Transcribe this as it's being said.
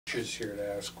Just here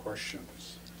to ask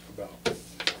questions about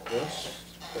this.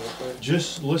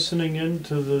 Just listening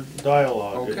into the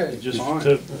dialogue. Okay, just fine.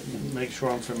 to make sure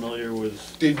I'm familiar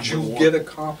with. Did you get a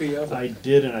copy of it? I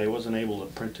did, and I wasn't able to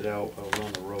print it out. I was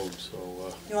on the road,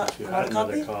 so You want if you another had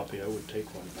another copy? copy, I would take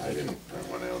one. I didn't print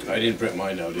one out. I didn't print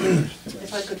mine out either.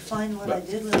 If I could find what I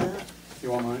did with that.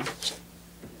 You want mine?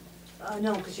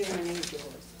 No, because you're gonna need yours.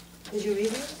 Did you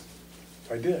read it?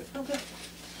 I did. Okay.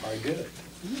 I did it.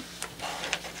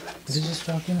 Is it just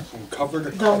document? From cover to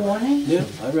The cover. warning? Yeah,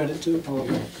 I read it too.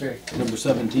 Okay. Number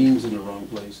 17's in the wrong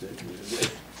place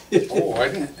there. Oh, I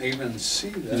didn't even see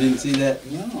that. You didn't see that?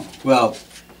 No. Well,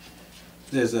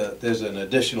 there's an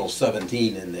additional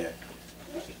 17 in there.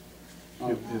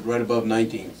 Oh, Right above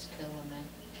 19.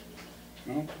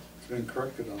 no, it's been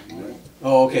corrected on mine.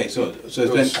 Oh, okay, so it's It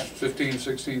was been, 15,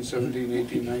 16, 17,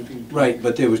 18, 19. 20. right,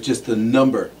 but there was just the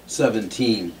number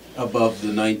 17 above the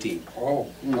 19.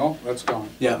 Oh, no, that's gone.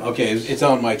 Yeah, okay, it's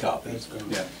on my copy. That's gone.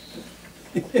 Yeah.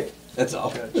 That's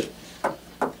all. Catch. I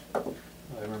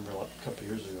remember a couple of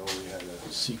years ago we had a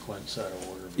sequence out of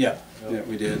order. Yeah, yeah,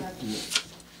 we did.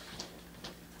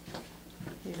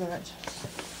 You got it.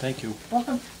 Thank you.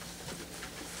 Welcome.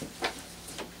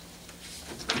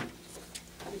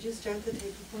 Did you start the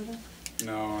tape recorder?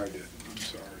 No, I didn't. I'm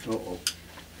sorry. Uh-oh.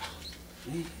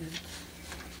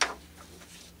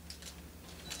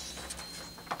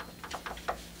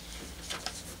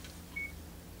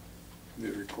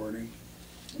 The recording.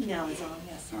 Now it's on,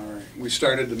 yes. All right. We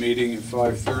started the meeting at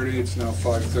 5:30. It's now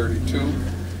 5:32.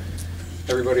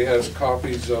 Everybody has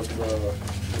copies of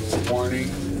the warning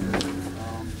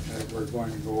that we're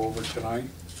going to go over tonight.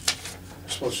 We're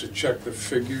supposed to check the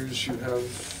figures you have.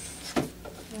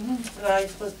 Well, I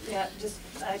supposed, yeah, just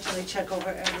actually check over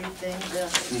everything,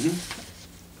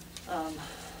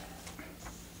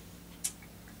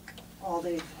 all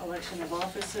the election of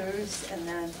officers, and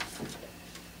then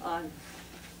on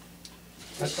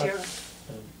the sheriff.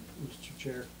 Mr.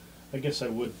 Chair, I guess I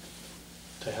would,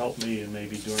 to help me and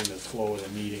maybe during the flow of the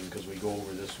meeting, because we go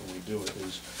over this when we do it,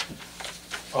 is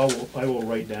I will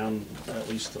write down at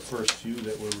least the first few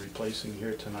that we're replacing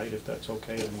here tonight, if that's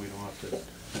okay, and we don't have to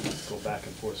go back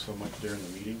and forth so much during the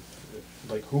meeting.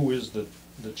 Like, who is the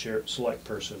chair, select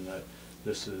person that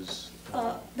this is?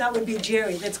 That would be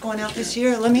Jerry, that's going out this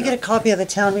year. Let me get a copy of the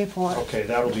town report. Okay,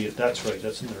 that'll be it, that's right,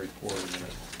 that's in the report, isn't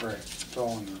it? Right. It's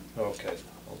all in there. Okay,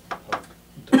 I'll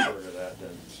defer to that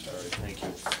then, sorry, thank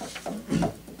you.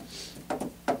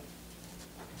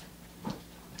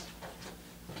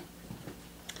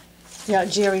 Yeah,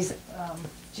 Jerry's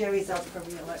up for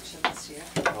re-election this year.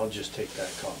 I'll just take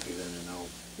that copy then and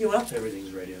You will?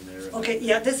 everything's ready in there. Okay,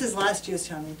 yeah, this is last year's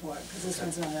town report, because this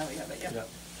one's not out yet, but yeah. Yep,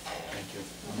 thank you,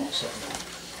 I'm all set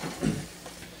now.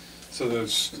 So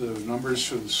there's the numbers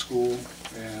for the school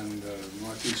and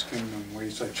Northeast Kingdom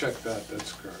Waste. I checked that.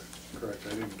 That's correct. I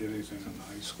didn't get anything on the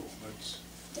high school. That's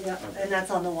Yeah, and that's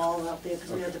on the wall out there,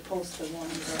 because we had to post the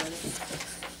warnings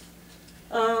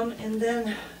already. And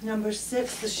then number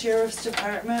 6, the sheriff's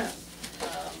department.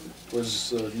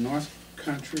 was North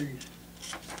Country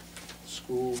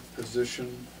School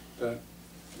position that.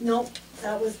 Nope,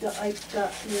 that was I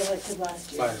got re-elected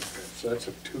last year. So that's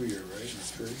a 2-year, right? Or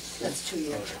 3? That's 2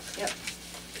 years, Okay. yep.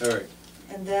 All right.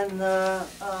 And then the,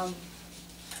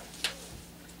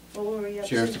 what were we up to?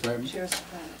 Sheriff's Department? Sheriff's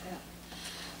Department,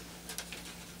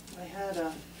 yeah. I had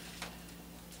a,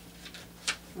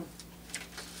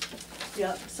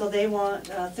 yeah, so they want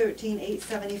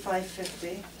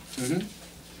 13,875.50. Mm-hmm.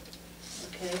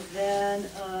 Okay, then,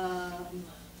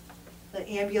 the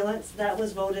ambulance, that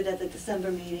was voted at the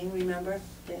December meeting, remember?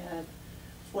 They had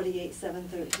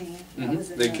 48,713. That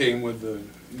was in They the- came with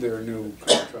their new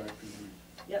contract.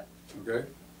 Yep. Okay.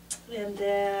 And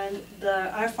then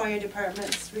our fire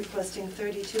department's requesting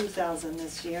 32,000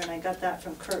 this year, and I got that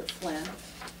from Kurt Flynn.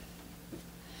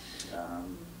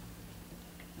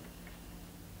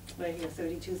 Right here,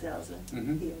 32,000.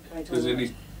 Mm-hmm. Is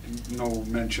any no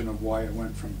mention of why it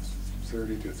went from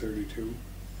 30 to 32?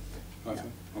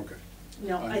 Nothing? Okay.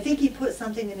 No, I think he put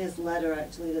something in his letter,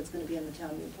 actually, that's gonna be in the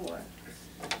town report.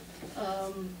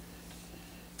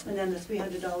 And then the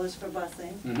 $300 for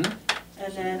busing. Mm-hmm.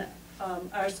 And then,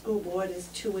 our school board is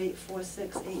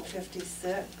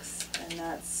 2,846,856, and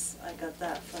that's, I got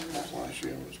that from the. Last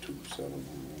year was 2,700.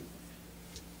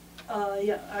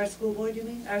 Yeah, our school board, you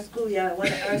mean? Our school, yeah,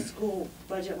 our school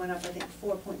budget went up, I think,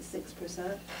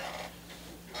 4.6%.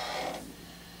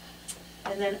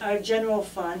 And then our general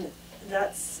fund,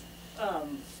 that's,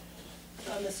 I'm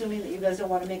assuming that you guys don't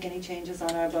wanna make any changes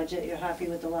on our budget. You're happy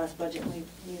with the last budget meeting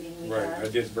we had? Right, I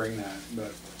did bring that,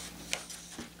 but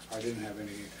I didn't have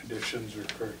any additions or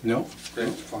corrections. No.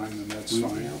 That's fine, then that's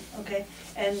fine. Okay,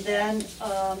 and then,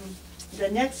 the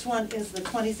next one is the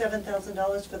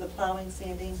 $27,000 for the plowing,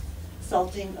 sanding,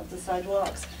 salting of the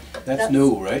sidewalks. That's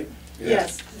new, right?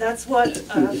 Yes, that's what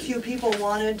a few people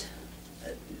wanted.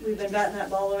 We've been batting that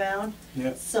ball around,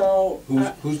 Yeah. so.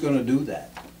 Who's gonna do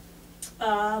that?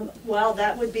 Well,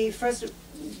 that would be, first,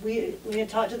 we had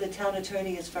talked to the town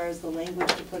attorney as far as the language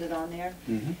to put it on there.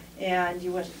 Mhm. And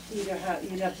you would you'd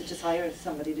have to just hire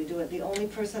somebody to do it. The only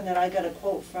person that I got a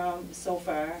quote from so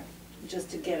far, just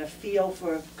to get a feel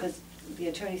for, because the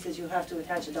attorney says you have to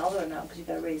attach a dollar amount, because you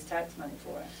gotta raise tax money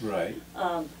for it. Right.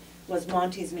 Was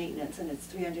Monty's Maintenance, and it's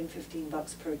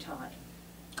 $315 per time.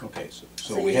 Okay, so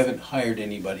So we you- haven't hired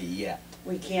anybody yet.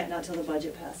 We can't, not till the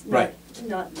budget passes. Right.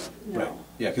 Not, Right. no.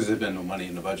 Yeah, because there's been no money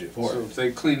in the budget for So it. if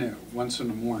they clean it once in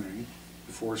the morning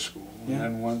before school, and Yeah.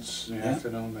 then once in the Yeah.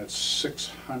 afternoon, that's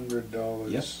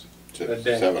 $600 Yep. a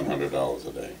day. $700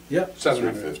 a day. Yep.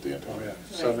 700. $350 a ton. Oh, yeah,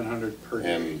 700 per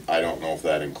day. And I don't know if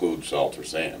that includes salt or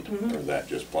sand, Mhm. or is that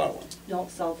just plowing? No,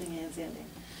 salting and sanding,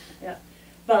 yeah.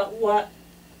 But what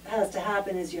has to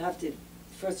happen is you have to,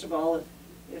 first of all,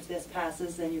 if this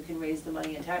passes, then you can raise the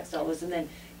money in tax dollars, and then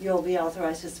you'll be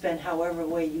authorized to spend however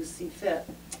way you see fit.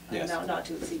 Yes. Amount not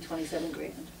to exceed 27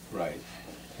 grand, Right,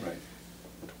 right.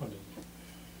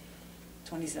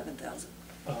 27,000.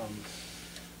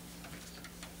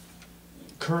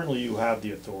 Currently, you have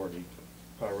the authority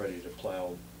already to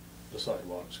plow the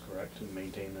sidewalks, correct, and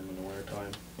maintain them in the winter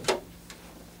time?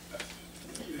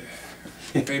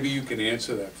 Maybe you can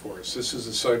answer that for us. This is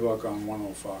a sidewalk on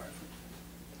 105.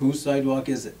 Whose sidewalk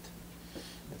is it?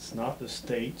 It's not the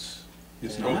state's.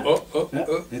 It's and- not?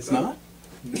 Yeah, it's not?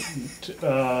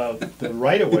 The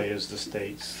right-of-way is the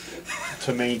state's.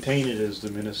 To maintain it is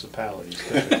the municipality's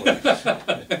typically.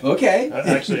 Okay.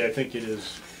 Actually, I think it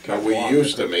is. But we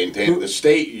used to maintain, the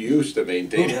state used to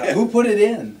maintain it. Who put it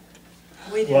in?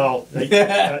 We do. Well,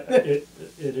 it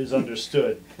is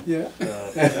understood. Yeah.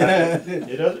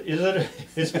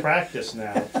 It's practice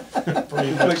now,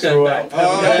 pretty much throughout.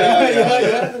 Oh,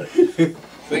 yeah.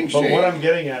 Things But what I'm change.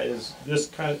 getting at is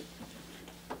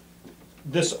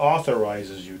this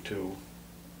authorizes you to,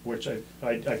 which I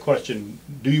question,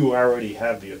 do you already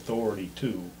have the authority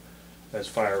to, as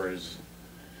far as?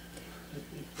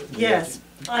 Yes,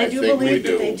 I I do think we believe that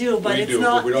do. they do, but We it's do,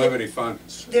 not. but we don't have any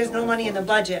funds. There's no money in the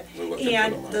budget. We're looking for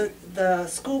And the money. the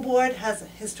school board has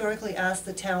historically asked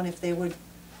the town if they would,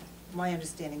 my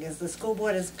understanding is the school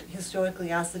board has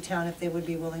historically asked the town if they would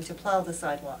be willing to plow the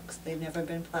sidewalks. They've never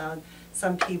been plowed.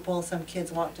 Some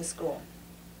kids walk to school.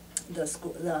 The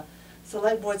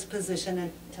select board's position,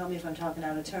 and tell me if I'm talking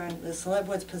out of turn, the select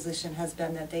board's position has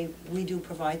been that we do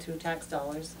provide through tax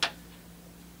dollars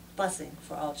busing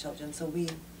for all children, so we.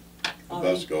 The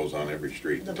bus goes on every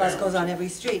street The in bus town. goes on every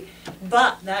street.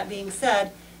 But, that being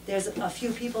said, there's a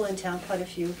few people in town, quite a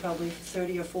few, probably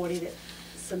 30 or 40, that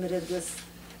submitted this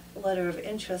letter of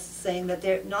interest saying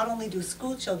that not only do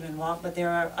school children walk, but there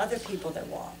are other people that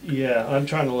walk. Yeah, I'm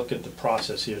trying to look at the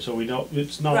process here, so we don't,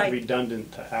 it's not Right.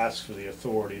 redundant to ask for the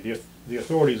authority. The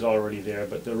authority's already there,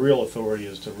 but the real authority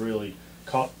is to really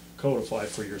codify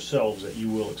for yourselves that you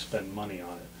will expend money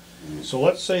on it. So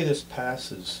let's say this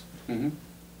passes. Mhm.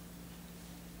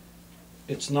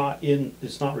 It's not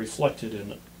reflected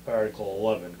in Article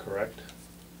 11, correct?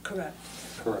 Correct.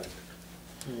 Correct.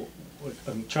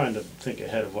 I'm trying to think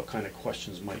ahead of what kind of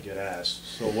questions might get asked.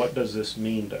 So what does this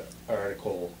mean to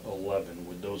Article 11?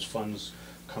 Would those funds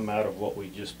come out of what we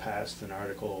just passed in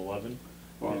Article 11?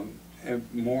 Well, and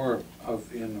more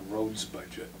of in the roads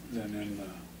budget than in the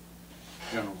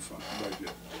general fund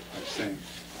budget, I think.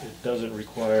 It doesn't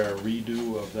require a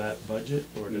redo of that budget,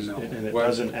 or does No. and it Well,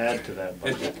 doesn't add to that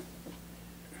budget?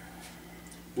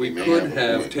 We may could have a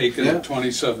have point. taken Yeah. the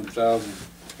 27,000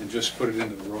 and just put it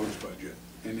into the roads budget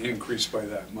and increased by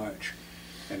that much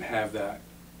and have that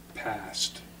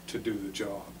passed to do the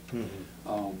job.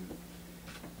 Mhm.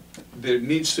 There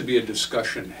needs to be a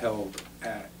discussion held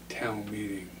at town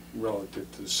meeting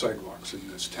relative to the sidewalks in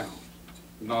this town.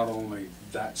 Not only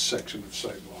that section of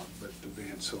sidewalk, but the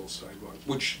Vance Hill sidewalk,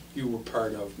 which you were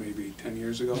part of maybe 10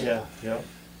 years ago. Yeah, yeah.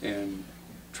 And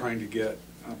trying to get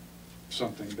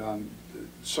something done. The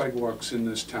sidewalks in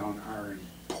this town are in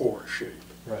poor shape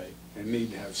Right. and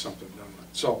need to have something done with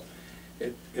it. So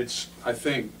it's, I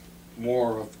think,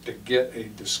 more of to get a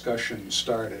discussion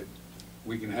started.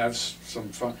 We can have some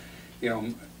fun, you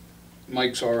know,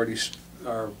 Mike's already,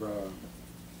 our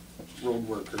road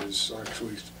workers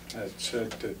actually had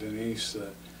said to Denise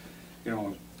that, you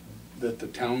know, that the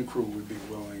town crew would be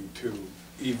willing to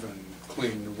even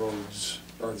clean the roads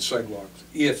or the sidewalks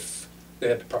if they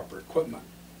had the proper equipment.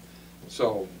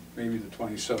 So maybe the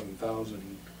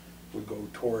 27,000 would go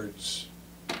towards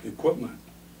equipment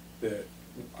that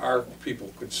our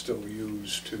people could still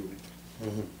use to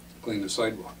clean the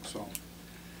sidewalk, so.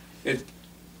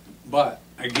 But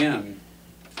again,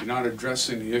 you're not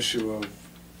addressing the issue of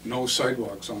no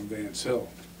sidewalks on Vance Hill.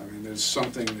 I mean, there's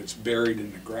something that's buried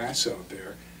in the grass out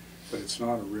there, but it's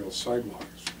not a real sidewalk.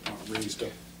 It's not raised up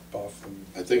off them.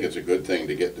 I think it's a good thing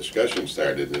to get discussion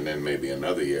started, and then maybe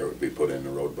another year would be put in the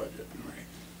road budget.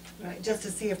 Right, just to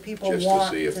see if people Just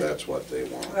want to see if that's what they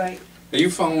want. Right, Are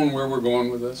you following where we're going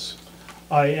with this?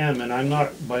 I am, and I'm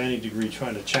not by any degree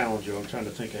trying to challenge you, I'm trying to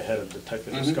think ahead of the type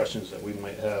of Mhm. discussions that we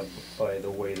might have by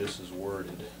the way this is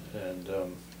worded. And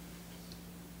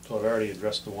so I've already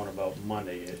addressed the one about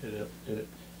money.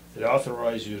 It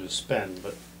authorizes you to spend,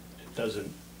 but it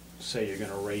doesn't say you're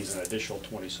gonna raise an additional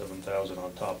 27,000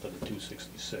 on top of the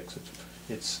 266.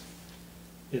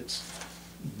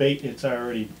 It's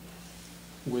already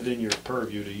within your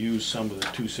purview to use some of the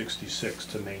 266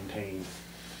 to maintain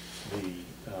the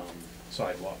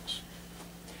sidewalks.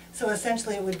 so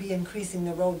essentially it would be increasing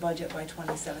the road budget by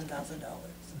 $27,000.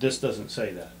 This doesn't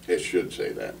say that. It should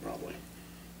say that, probably.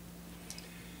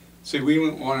 See, we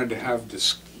wanted to have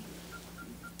this,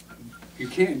 you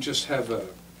can't just have a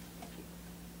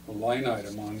line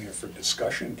item on there for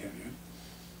discussion, can you?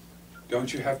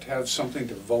 Don't you have to have something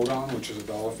to vote on, which is a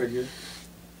dollar figure?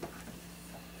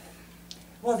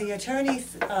 Well, the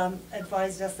attorneys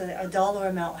advised us that a dollar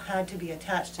amount had to be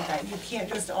attached to that. You can't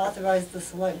just authorize the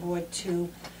select board to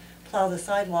plow the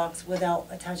sidewalks without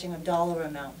attaching a dollar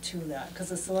amount to that, because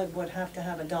the select board have to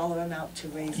have a dollar amount to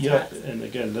raise Yeah, taxes. and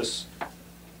again, this,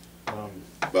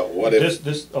 But what if,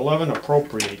 this 11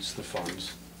 appropriates the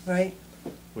funds, Right,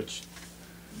 which.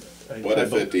 what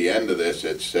if at the end of this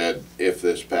it said, if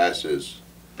this passes,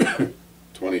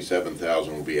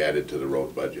 27,000 will be added to the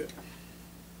road budget?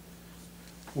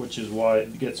 Which is why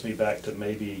it gets me back to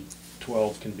maybe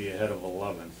 12 can be ahead of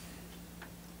 11.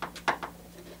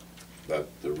 But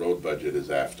the road budget is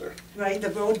after. right, the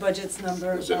road budget's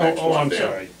number. Is it Oh, next oh, one I'm down?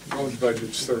 sorry. Road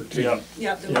budget's 13. Yeah,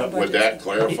 Yeah, the Yeah. road budget. Would that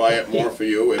clarify it more for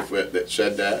you if it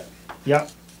said that? yeah.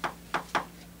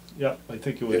 Yeah, I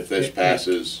think it would. If this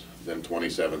passes, then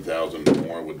 27,000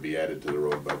 more would be added to the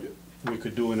road budget. We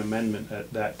could do an amendment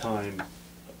at that time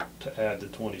to add the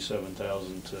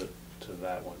 27,000 to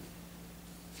that one.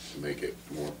 To make it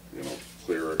more,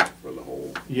 clearer for the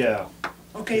whole. Yeah,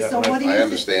 Okay, Yeah, so what do you? I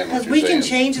understand what Because you're we can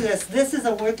saying. change this, this is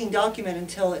a working document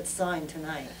until it's signed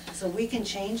tonight, so we can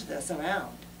change this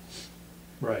around,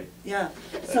 right. yeah.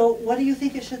 So what do you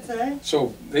think it should say?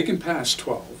 So they can pass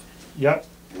 12, Yep,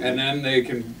 and then they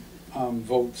can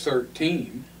vote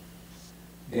 13,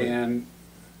 and,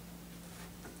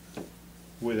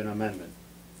 with an amendment.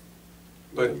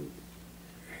 but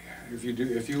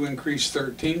if you increase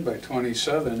 13 by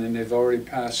 27, and they've already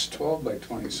passed 12 by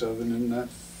 27, isn't that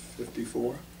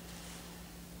 54?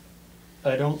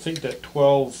 I don't think that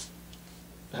 12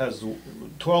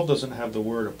 doesn't have the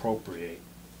word appropriate.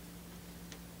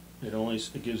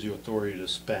 It gives you authority to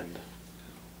spend.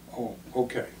 Oh,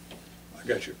 okay, I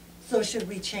got you. So should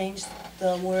we change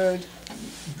the word,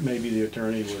 Maybe the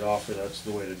attorney would offer that's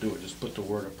the way to do it, just put the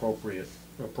word appropriate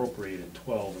in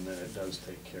 12, and then it does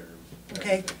take care of it.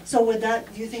 okay, so would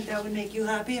that, do you think that would make you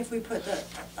happy if we put the?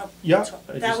 Yeah,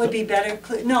 I That just would don't- be better,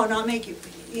 no, not make you,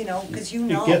 because you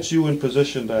know. It gets you in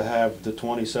position to have the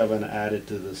 27 added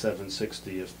to the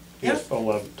 760 if Yep.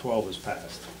 12 is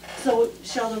passed. So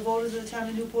shall the voters of the town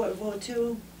of Newport vote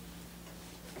to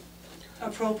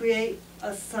appropriate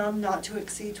a sum not to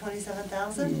exceed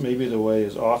 27,000? Maybe the way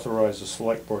is authorize the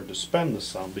select board to spend the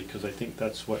sum, because I think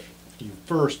that's what you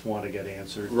first want to get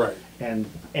answered. Right. And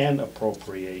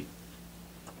appropriate.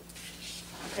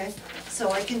 Okay,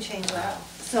 so I can change that.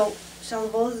 So shall the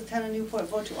voters of the town of Newport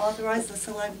vote to authorize the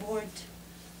select board?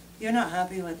 You're not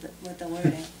happy with the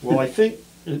wording? Well, I think,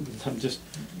 I'm just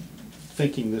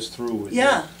thinking this through with you.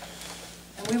 Yeah,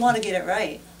 and we want to get it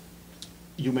right.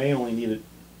 You may only need it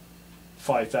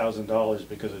 $5,000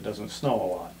 because it doesn't snow a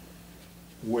lot.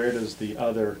 Where does the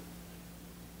other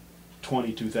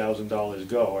 $22,000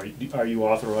 go? Are you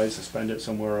authorized to spend it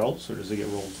somewhere else, or does it get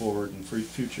rolled forward in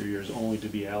future years only to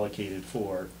be allocated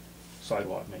for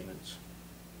sidewalk maintenance?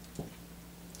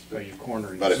 Are you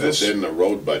cornering? But if this? it's in the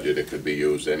road budget, it could be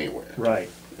used anywhere. Right,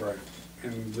 Right,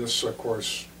 and this, of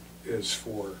course, is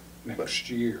for next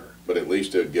year. But at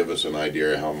least it'd give us an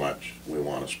idea how much we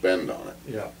want to spend on it.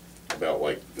 yeah, About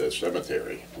like the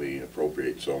cemetery, we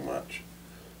appropriate so much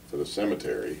for the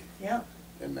cemetery, Yeah,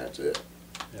 and that's it.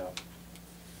 yeah.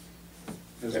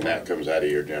 There's And a lot that of- comes out of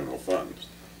your general funds.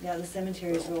 yeah, the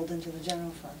cemetery is rolled into the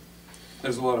general fund.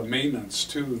 There's a lot of maintenance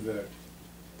too that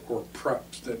or prep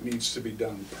that needs to be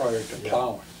done prior to Yeah.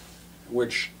 plowing,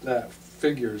 which that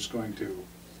figure is going to,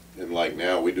 And like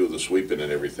now, we do the sweeping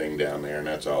and everything down there, and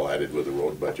that's all added with the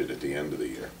road budget at the end of the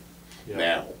year. Yeah.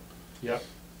 Now, Yep.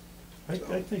 I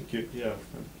think, yeah,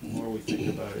 the more we think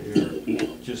about it here,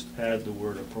 just add the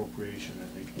word appropriation, I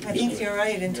think. I think you're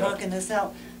right in Yeah. talking this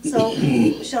out. So,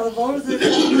 shall the voters of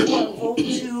the town vote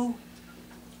to,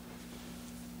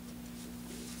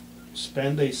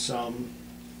 Spend a sum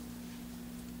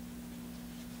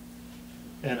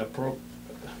and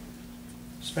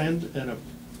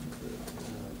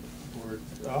word,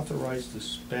 authorized to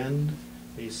spend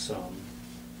a sum,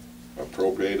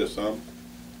 appropriate a sum,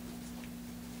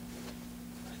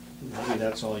 maybe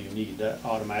that's all you need, that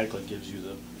automatically gives you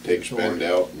the. take spend authority.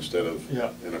 out instead of Yeah.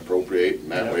 an appropriate,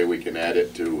 and that Yeah. way we can add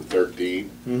it to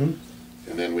 13. Mm-hmm.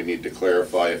 And then we need to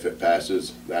clarify if it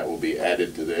passes, that will be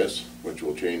added to this, which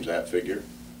will change that figure.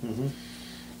 Mm-hmm.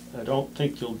 I don't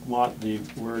think you'll want the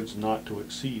words not to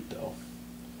exceed, though.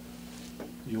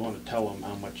 You wanna tell them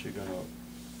how much you're gonna,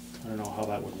 I don't know how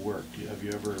that would work. Have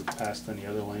you ever passed any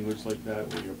other language like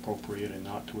that where you appropriate and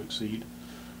not to exceed?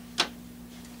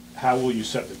 How will you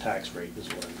set the tax rate is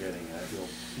what I'm getting at.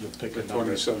 You'll pick a for number.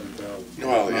 27,000.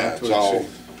 Well, yeah,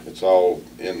 it's all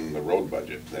in the road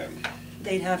budget then.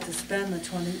 they'd have to spend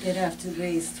they'd have to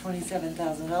raise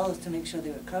 $27,000 to make sure they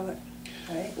were covered,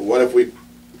 right? What if we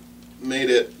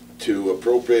made it to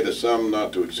appropriate a sum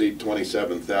not to exceed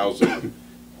 27,000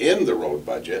 in the road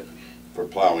budget for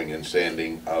plowing and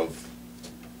sanding of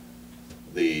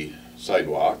the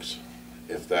sidewalks,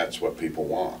 if that's what people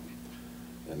want?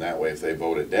 And that way, if they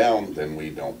vote it down, then we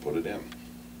don't put it in.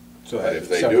 So But have if a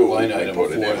they separate do, line we item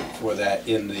put it in. for that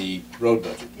in the road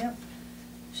budget. Yep.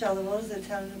 Shall the voters of the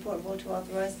town of Newport vote to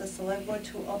authorize the select board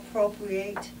to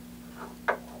appropriate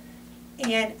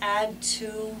and add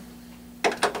to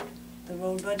the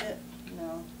road budget?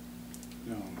 No.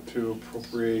 No, to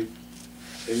appropriate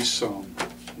a sum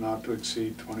not to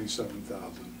exceed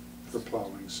 27,000 for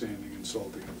plowing, sanding, and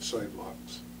salting of the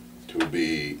sidewalks. To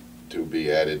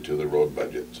be added to the road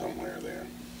budget somewhere there,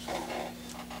 somehow.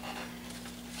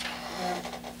 Yeah.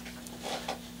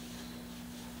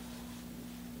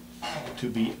 To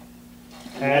be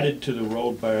added to the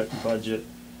road budget,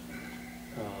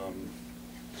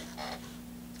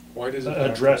 Why does it?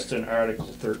 addressed in Article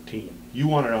 13. You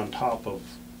want it on top of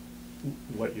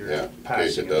what you're Yeah, in case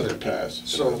passing. it in doesn't 13. pass, if it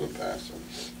So- doesn't pass.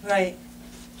 then- Right,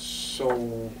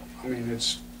 So, I mean,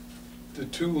 it's, the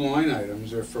two line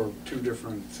items are for two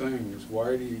different things.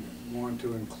 Why do you want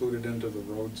to include it into the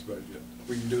roads budget?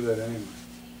 We can do that anyway.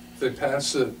 If they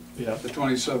pass the Yeah, I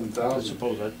 27,000,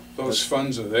 suppose that. those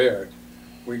funds are there.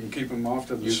 We can keep them off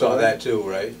to the side. You saw that too,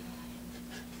 right?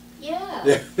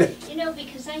 Yeah, you know,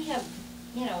 because I have,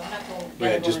 you know, I'm not going, Yeah,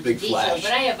 gonna go just into big detail, flash.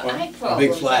 but I have What? eye Big problems,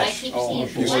 and I flash. keep Oh, seeing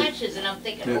okay. flashes, and I'm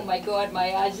thinking, Yeah. oh my God,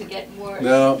 my eyes are getting worse.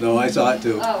 No, I saw it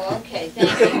too. Oh, okay,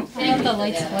 thank you, thank you the for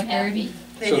lights that, I'm flickered. happy.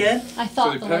 they So- did? I So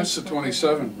thought they the passed the lights were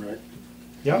 27, right?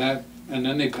 Yep. And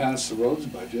then they passed the roads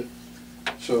budget,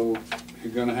 so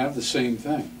you're gonna have the same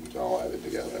thing. It's all added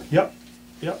together. Yep,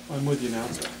 I'm with you now.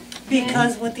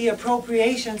 Because with the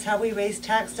appropriations, how we raise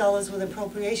tax dollars with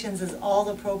appropriations is all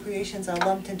the appropriations are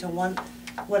lumped into one,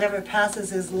 whatever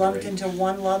passes is lumped Right. into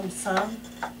one lump sum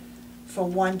for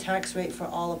one tax rate for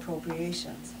all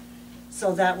appropriations.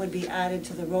 So that would be added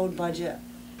to the road budget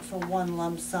for one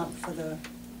lump sum for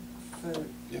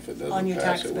If it On doesn't your pass,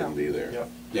 tax it wouldn't bill. be there. Yep,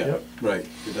 Yeah, Yep. right.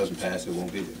 If it doesn't pass, it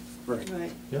won't be there. Right.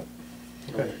 right. yep,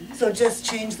 okay, So just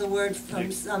change the word from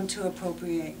Yep. sum to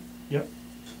appropriate. yep.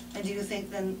 And do you think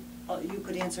then you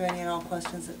could answer any and all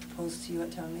questions that posed to you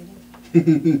at town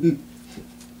meeting?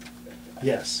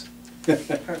 Yes.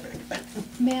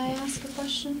 Perfect. May I ask a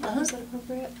question? Uh-huh. Is that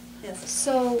appropriate? Yes.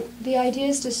 So the idea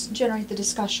is to generate the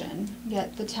discussion,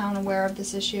 get the town aware of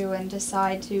this issue and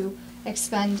decide to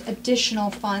expend additional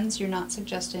funds. You're not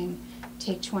suggesting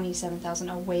take 27,000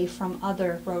 away from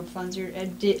other road funds, you're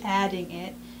adding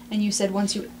it. And you said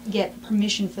once you get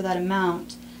permission for that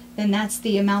amount, then that's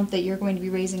the amount that you're going to be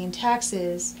raising in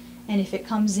taxes. And if it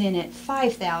comes in at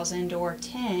 5,000 or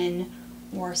 10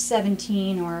 or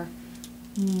 17 or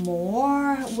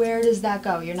more, where does that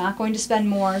go? You're not going to spend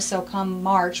more, so come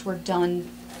March, we're done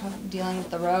dealing with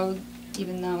the road,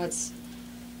 even though it's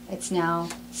now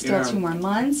still Yeah. 2 more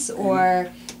months, or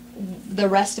the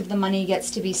rest of the money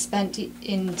gets to be spent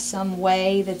in some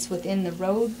way that's within the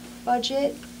road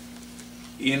budget?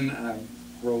 In our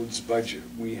roads budget,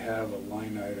 we have a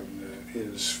line item that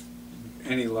is,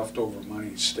 any leftover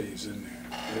money stays in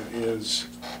there. It is,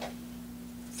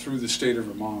 through the state of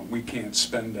Vermont, we can't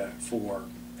spend that for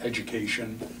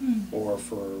education or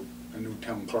for a new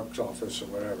town clerk's office or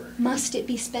whatever. Must it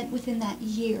be spent within that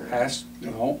year?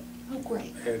 No, Oh,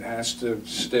 great. it has to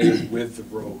stay with the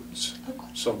roads. Okay.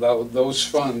 So those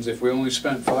funds, if we only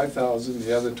spent 5,000,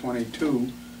 the other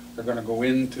 22 are gonna go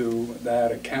into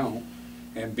that account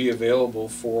and be available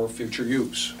for future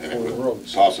use And for it the would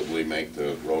roads. possibly make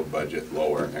the road budget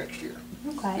lower next year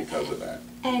Okay. because of that.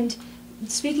 And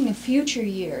speaking of future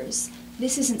years,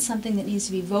 this isn't something that needs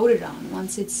to be voted on.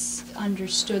 Once it's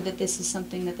understood that this is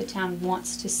something that the town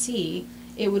wants to see,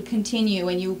 it would continue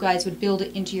and you guys would build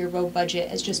it into your road budget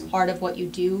as just part of what you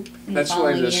do in the That's why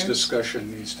following this years.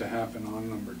 discussion needs to happen on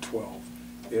number 12,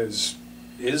 is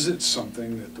it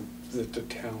something that the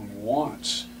town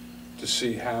wants to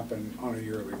see happen on a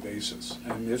yearly basis?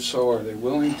 And if so, are they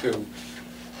willing to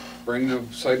bring the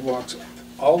sidewalks,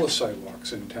 all the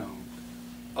sidewalks in town,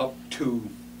 up to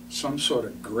some sort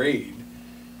of grade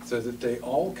so that they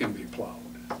all can be plowed?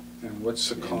 And what's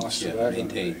the cost of Yeah, that gonna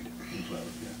be? maintained.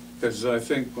 Because I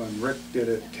think when Rick did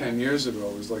it 10 years ago,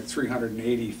 it was like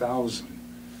 380,000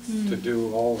 to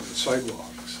do all of the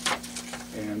sidewalks.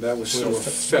 And that was still a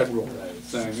federal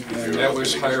thing, and that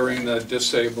was hiring the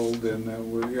disabled, and that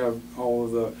we have all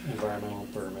of the, Environmental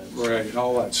permits. right, and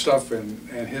all that stuff, and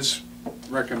his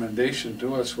recommendation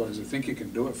to us was, I think you can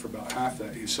do it for about half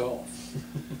that yourself,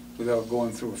 without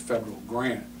going through a federal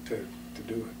grant to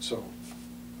do it, so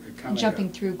it kinda got. Jumping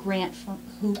through grant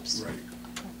hoops. Right.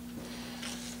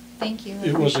 Thank you. I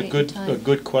It was a appreciate your good, time. a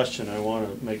good question. I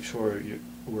want to make sure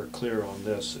we're clear on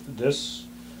this. This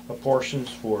apportions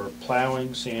for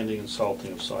plowing, sanding, and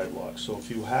salting of sidewalks. So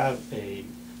if you have a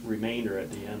remainder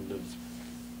at the end of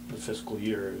the fiscal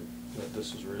year that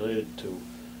this is related to,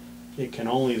 it can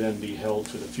only then be held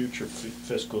to the future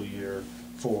fiscal year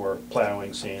for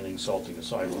plowing, sanding, salting of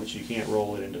sidewalks. You can't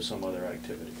roll it into some other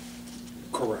activity.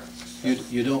 Correct.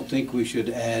 You don't think we should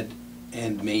add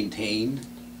and maintain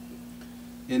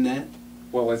in that?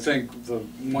 Well, I think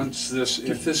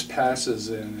if this passes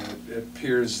and it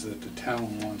appears that the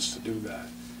town wants to do that,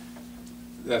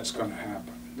 that's gonna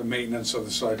happen. The maintenance of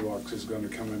the sidewalks is gonna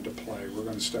come into play. We're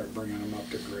gonna start bringing them up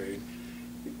to grade.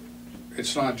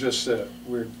 It's not just that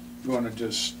we're gonna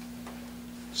just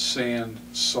sand,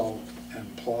 salt,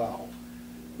 and plow.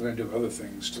 We're gonna do other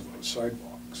things to those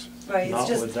sidewalks. Right, it's Not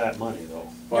just, with that money, though.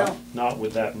 no, Not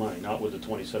with that money, not with the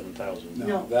 27,000.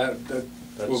 No. That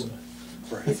That's, will,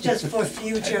 right. it's just for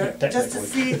future, just to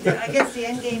see, Technically. I guess the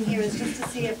end game here is just to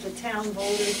see if the town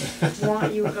voters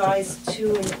want you guys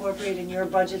to incorporate in your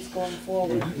budgets going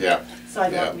forward Yeah,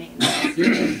 sidewalk Yeah.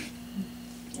 maintenance.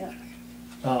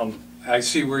 Yeah. I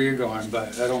see where you're going,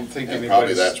 but I don't think and anybody's.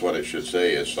 probably that's what it should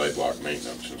say, is sidewalk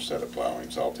maintenance instead of plowing,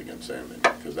 salting, and sanding.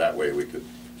 Because that way we could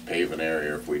pave an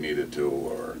area if we needed to,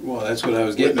 or Well, that's what I was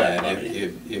With getting that at.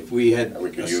 money. If we had.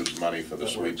 we could a- use money for the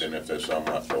sweeping if there's some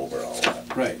left over, all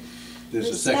that. Right. There's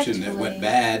a section that Respectfully. went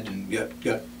bad and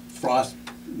got frost,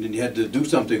 and then you had to do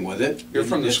something with it. You're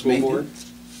from the Just school maintain- board?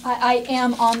 I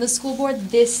am on the school board.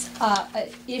 This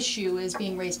issue is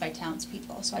being raised by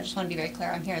townspeople, so I just want to be very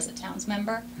clear. I'm here as a towns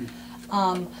member.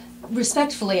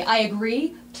 Respectfully, I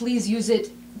agree. Please use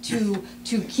it to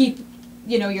keep,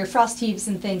 your frost heaves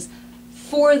and things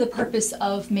for the purpose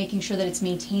of making sure that it's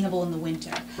maintainable in the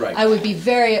winter. Right. I would be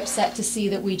very upset to see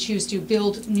that we choose to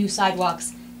build new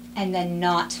sidewalks and then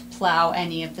not plow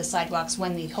any of the sidewalks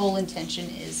when the whole intention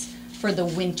is for the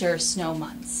winter snow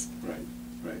months. Right,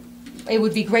 right. It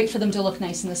would be great for them to look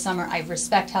nice in the summer. I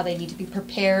respect how they need to be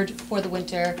prepared for the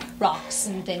winter, rocks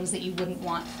and things that you wouldn't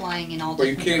want flying in all Well,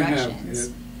 you different can't directions.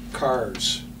 have,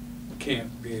 cars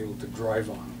can't be able to drive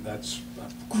on them. That's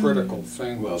a critical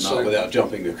thing. Well, So- not without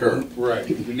jumping the curb. Right,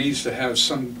 it needs to have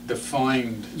some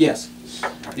defined. Yes,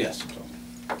 yes.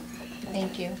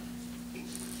 Thank you.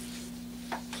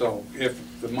 So if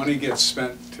the money gets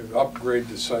spent to upgrade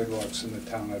the sidewalks in the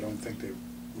town, I don't think they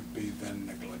would be then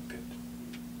neglected.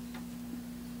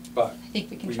 But I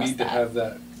think we can we trust need to that. have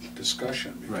that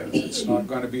discussion, because Right. it's not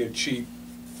gonna be a cheap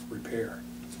repair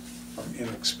or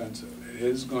inexpensive. It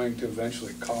is going to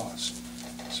eventually cost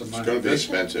some money. It's gonna be This-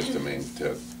 expensive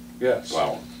to Yes.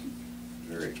 plow 'em.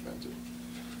 Very expensive.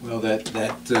 Well,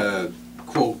 that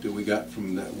quote that we got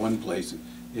from that one place,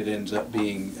 it ends up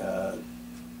being,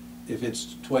 if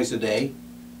it's twice a day,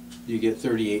 you get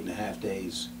 38 and a half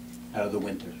days out of the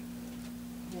winter.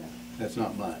 Yeah. That's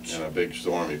not much. In a big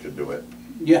storm, you could do it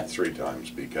Yeah, 3 times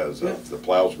because Yeah. of the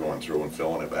plows going through and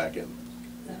filling it back in.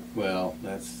 well,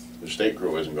 that's, The state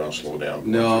crew isn't gonna slow down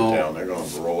going No. through town. They're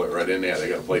gonna roll it right in there. They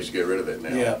got a place to get rid of it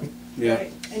now. yeah, yeah.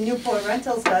 Right. And Newport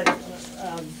Rental's got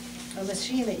a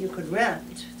machine that you could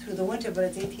rent through the winter, but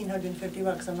it's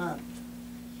 $1,850 a month.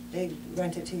 They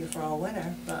rent it to you for all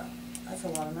winter, but That's a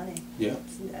lot of money. Yeah.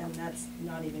 And that's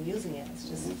not even using it, it's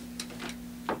just,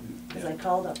 because I Yeah.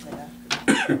 called up there.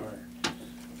 All right.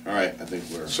 All right, I think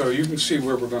we're, So you can see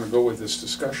where we're gonna go with this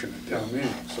discussion at town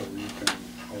meeting, so you can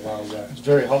allow that. It's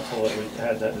very helpful that we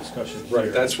had that discussion here.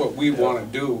 Right, that's what we wanna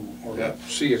do, or Yeah.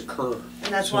 see occur.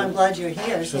 And that's why I'm glad you're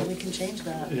here, so So- we can change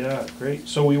that. Yeah, great.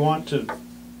 So we want to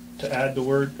add the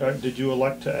word, did you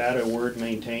elect to add a word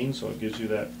maintain, so it gives you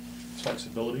that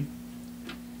flexibility?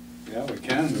 Yeah, we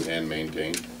can, and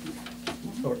maintain.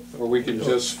 or we can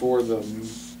just for the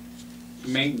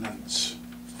maintenance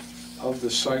of the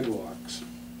sidewalks.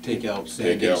 Take out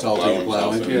Take sanding, out salting, plowing,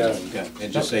 plowing, salting. yeah,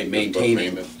 and just say Just put maintaining.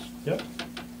 maintenance. Yep.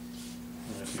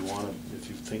 And if you wanna, if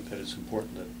you think that it's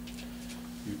important that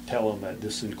you tell them that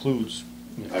this includes,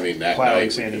 you know, I mean, that plowing, night we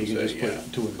sanding, can you can say, just put yeah,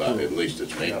 it to include. but at least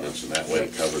it's maintenance, and that way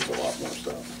it covers a lot more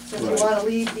stuff. So do you wanna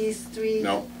leave these three?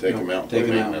 No, take them out, Take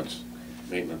put 'em out.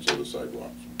 maintenance of the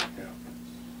sidewalks. Yeah.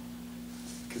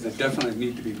 Because they definitely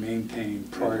need to be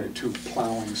maintained prior to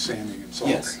plowing, sanding, and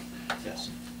salting. Yes, yes.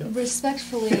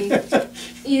 Respectfully,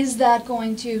 is that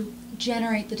going to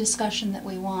generate the discussion that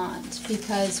we want?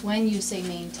 Because when you say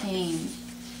maintain,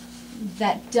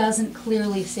 that doesn't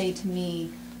clearly say to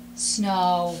me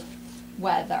snow,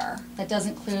 weather. That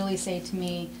doesn't clearly say to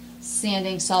me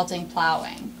sanding, salting,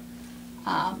 plowing.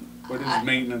 What I- is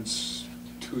maintenance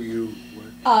to you?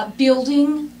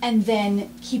 Building and then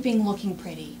keeping looking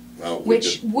pretty, Well, we which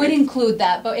just- would we- include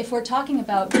that. But if we're talking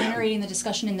about generating the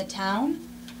discussion in the town,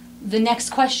 the next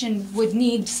question would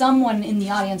need, someone in the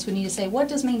audience would need to say, what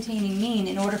does maintaining mean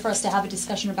in order for us to have a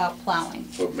discussion about plowing?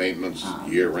 Put maintenance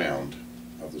year-round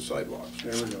of the sidewalks.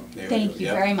 There we go. There we Thank go. you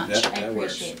Yep, very much, that- I that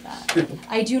works. appreciate that.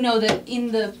 I do know that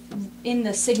in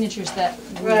the signatures that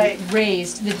we Right.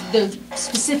 raised, the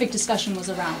specific discussion was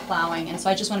around plowing, and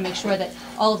so I just wanna make sure that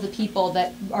all of the people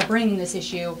that are bringing this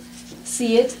issue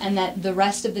see it, and that the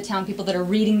rest of the town people that are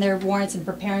reading their warrants and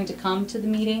preparing to come to the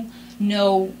meeting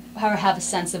know, or have a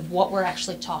sense of what we're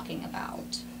actually talking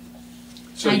about.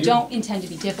 So I you- don't intend to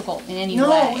be difficult in any No,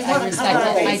 way, we I wanna respect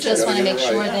cover it, I bases. just wanna Yeah, make you're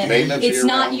sure right. that Maintenance it's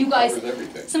not year-round you guys, covers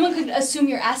everything. someone could assume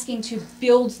you're asking to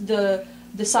build the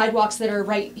sidewalks that are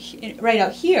right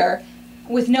out here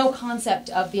with no concept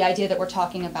of the idea that we're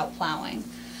talking about plowing.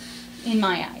 In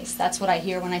my eyes, that's what I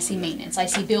hear when I see maintenance, I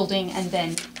see building and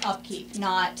then upkeep,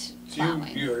 not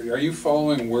plowing. Are you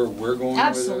following where we're going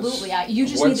with this? Absolutely, you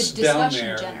just need What's the down discussion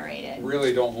there, generated.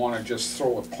 Really don't wanna just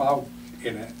throw a plow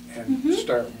in it and Mhm.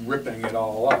 start ripping it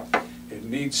all up. It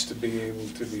needs to be able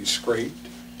to be scraped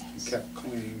and kept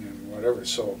clean and whatever,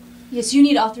 so. Yes, you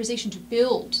need authorization to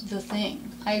build the thing,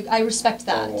 I respect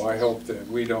that. Oh, I hope that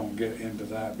we don't get into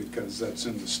that because that's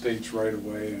in the states right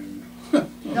away and.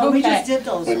 No, we just Okay. did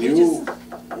those, When we you,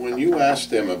 just, when you asked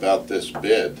them about this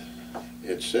bid,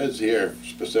 it says here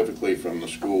specifically from the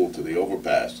school to the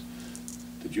overpass.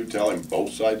 Did you tell him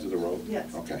both sides of the road?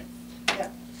 Yes. Okay. yeah.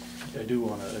 I do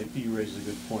wanna, you raised a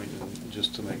good point, and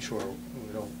just to make sure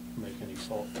we don't make any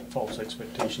false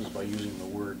expectations by using the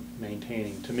word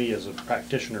maintaining. To me, as a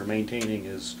practitioner, maintaining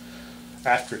is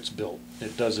after it's built.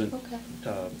 It doesn't Okay.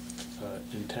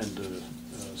 intend to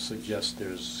suggest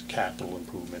there's capital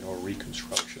improvement or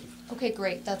reconstruction. Okay,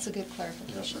 great, that's a good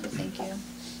clarification, thank you.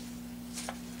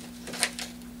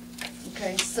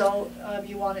 Okay, so,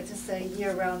 you want it to say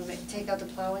year-round, take out the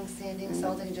plowing, sanding, Mhm.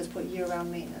 salting, and just put year-round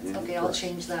maintenance. Mhm, Okay, I'll correct.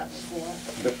 change that before.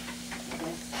 Yep.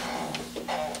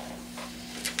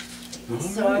 Okay.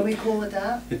 So are we cool with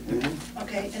that? Mhm.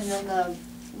 Okay, and then the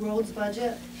roads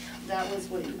budget, that was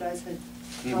what you guys had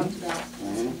talked about.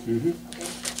 Mhm. Okay.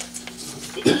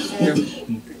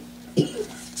 And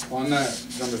On that,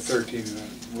 number 13,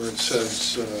 where it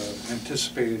says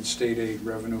anticipated state aid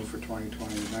revenue for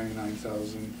 2020,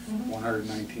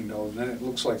 $99,119, then it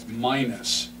looks like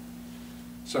minus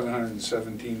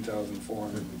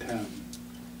 $717,410.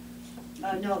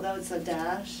 no, that was a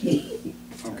dash. Okay.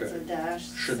 That's a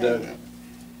dash. Should saying- that,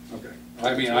 okay.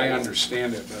 I mean, I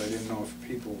understand it, but I didn't know if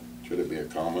people, Should it be a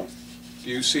comma? do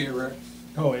you see it, Rick?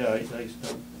 Oh, yeah,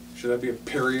 Should that be a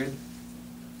period?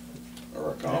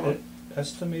 Or a comma?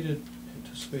 Estimated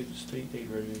anticipated state aid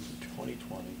revenue for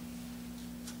 2020,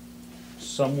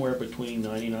 somewhere between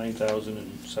 99,000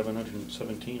 and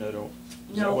 717, I don't,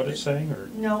 is that No, what it's saying, or?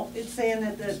 No, it's saying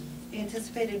that the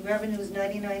anticipated revenue is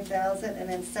 99,000, and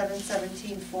then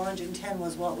 717,410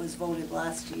 was what was voted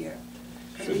last year.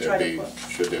 'Cause we Should tried there to be, put-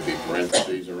 should there be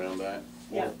parentheses around that?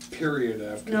 Yeah. Or period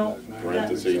after No. that?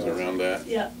 Parentheses around that?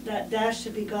 Yeah, that dash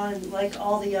should be gone like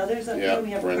all the others up Yeah, here, we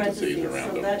have parentheses parentheses, around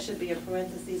so them. that should be a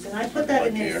parentheses. And I put that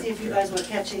in there to Like see if you here. guys were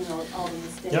catching all the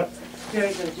mistakes. Yep.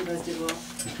 Very good, you guys did well.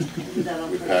 You did that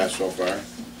on We purpose. passed so far?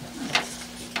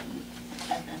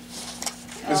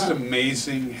 This is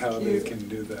amazing how they can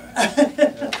do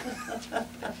that.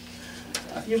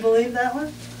 You believe that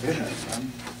one? Yeah,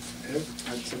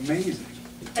 it's amazing.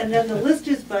 And then the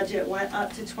listers budget went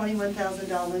up to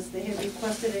 $21,000. They had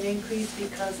requested an increase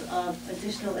because of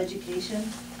additional education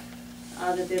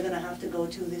that they're gonna have to go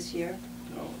to this year.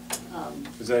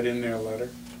 Is that in their letter?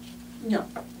 No,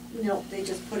 they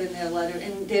just put in their letter,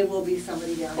 and there will be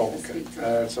somebody down there to Okay, speak to them.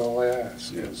 that's all I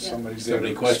ask, Yeah. is somebody's there to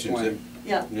Somebody questions it. explain.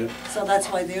 Yeah, Yeah. so that's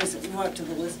why there's more to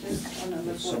the listers on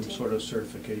number Some 14. sort of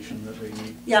certification that they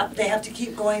need. Yeah, they have to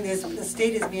keep going, the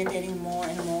state is mandating more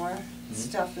and more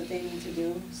stuff that they need to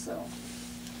do, so.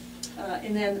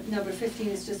 And then number 15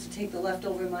 is just to take the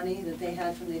leftover money that they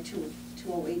had from their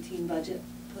 2018 budget,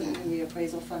 put it in the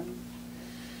appraisal fund.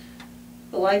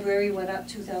 The library went up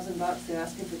 $2,000, they're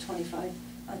asking for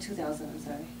 2,000, I'm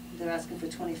sorry. They're asking for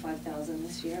 25,000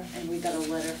 this year, and we got a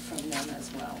letter from them as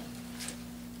well.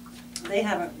 They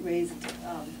haven't raised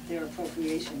their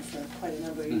appropriation for quite a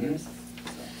number of years.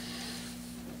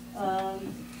 So.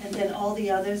 And then all the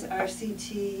others,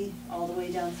 RCT, all the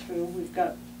way down through, we've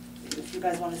got, if you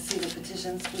guys want to see the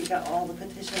petitions, we got all the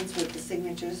petitions with the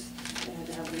signatures. They had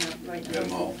to have them right now. Get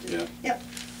them all, yeah. Yep.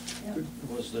 Yep.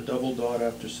 Was the double dot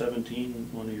after 17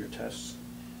 one of your tests?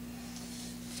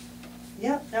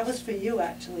 Yep, that was for you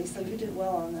actually, so you did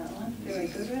well on that one. Very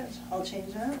good, Rich. I'll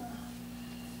change that.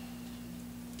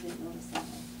 Didn't notice that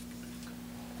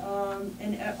one.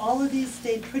 And all of these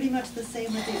stayed pretty much the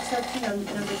same with the exception of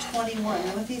number 21.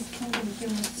 Northeast Kingdom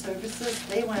Human Services,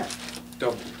 they went,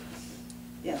 Double,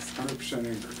 yes. 100%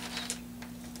 increase.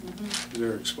 Mhm. Is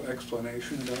there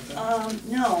explanation about that?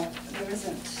 No, there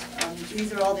isn't.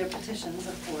 These are all their petitions,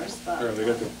 of course, but. Or they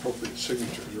got the appropriate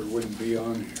signatures, or it wouldn't be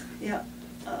on here. Yeah,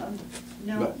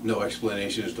 no. But no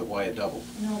explanation as to why it doubled.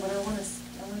 No, but I want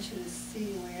you to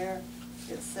see where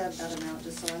it said that amount,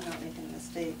 just so I'm not making a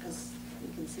mistake, because you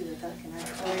can see that can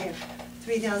happen. Oh, right here,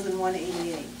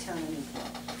 3,188, town of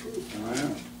Newport.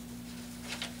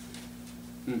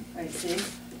 Oh, yeah. Right, see?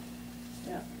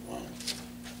 Yeah, Wow.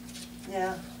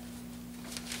 yeah.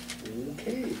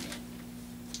 Okay.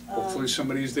 Hopefully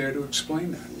somebody's there to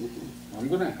explain that. I'm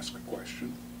gonna ask a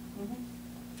question. Mhm.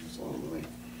 That's a lot of money.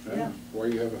 Yeah. Why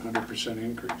you have 100%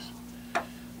 increase?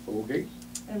 Okay.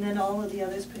 And then all of the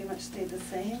others pretty much stayed the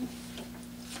same.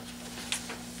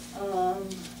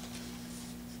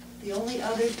 The only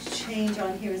other change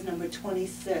on here is number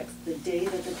 26, the day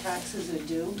that the taxes are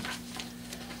due.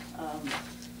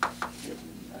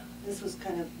 This was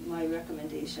kind of my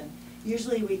recommendation.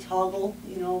 Usually we toggle,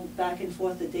 back and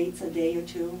forth the dates a day or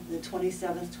two, the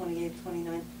 27th, 28th,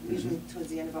 29th, usually towards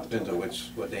the end of October. Depends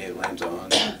on what day it lands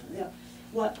on. Yeah.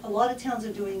 What a lot of towns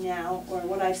are doing now, or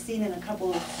what I've seen in a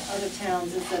couple of other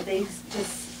towns, is that they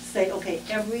just say, okay,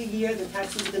 every year the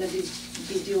tax is gonna be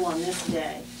due on this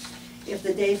day. If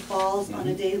the day falls on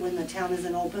a day when the town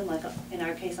isn't open, like in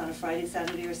our case on a Friday,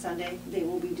 Saturday, or Sunday, they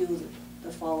will be due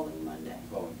the following Monday.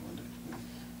 Following Monday.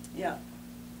 Yeah.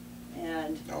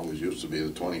 And It always used to be the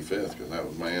 25th, because that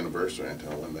was my anniversary. I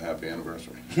tell them the happy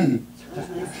anniversary. that's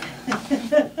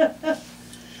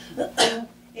nice.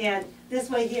 And this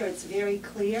way here, it's very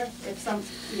clear, if some,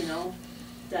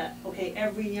 that, okay,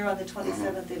 every year on the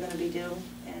 27th, they're gonna be due.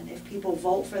 And if people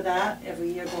vote for that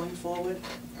every year going forward,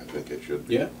 I think it should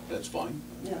be. Yeah, that's fine.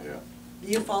 yeah. Yeah. Do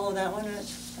you follow that one,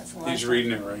 Rich? That's the last He's one.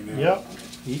 reading it right now. Yep,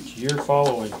 each year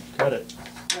following, got it.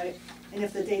 Right, and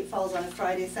if the date falls on a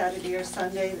Friday, Saturday, or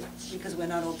Sunday, because we're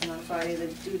not open on Friday, the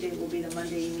due date will be the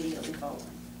Monday immediately following.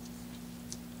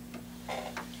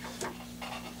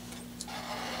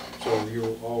 So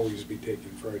you'll always be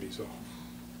taking Fridays off.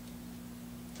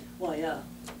 Well, yeah.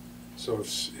 So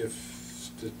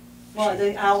if the. Well,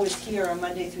 the hours here are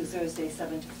Monday through Thursday,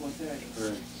 7 to 4:30.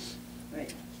 Right.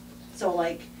 Right. So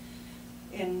like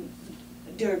in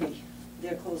Derby,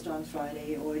 they're closed on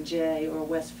Friday, or Jay, or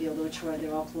Westfield, or Troy,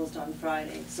 they're all closed on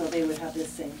Friday, so they would have this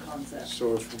same concept.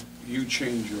 So if you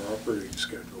change your operating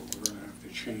schedule, we're gonna have to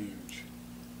change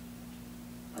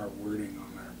our wording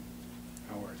on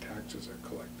how our taxes are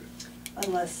collected.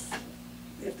 Unless,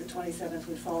 if the 27th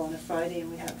would fall on a Friday and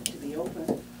we happen to be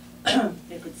open,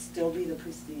 it could still be the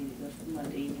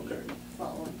Monday immediately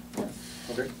following.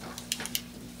 Okay.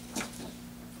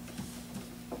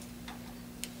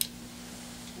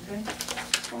 Okay?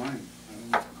 Fine.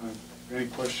 Any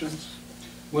questions?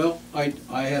 Well, I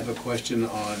have a question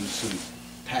on some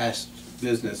past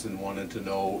business and wanted to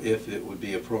know if it would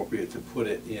be appropriate to put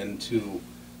it into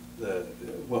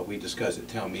what we discussed at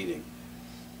town meeting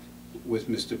with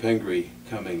Mr. Pengree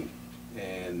coming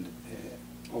and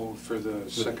Oh, for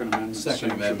the Second Amendment.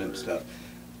 Second Amendment sanctuary. stuff.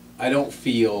 I don't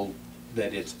feel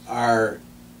that it's our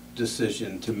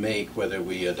decision to make whether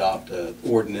we adopt an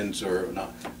ordinance or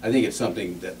not. I think it's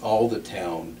something that all the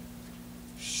town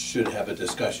should have a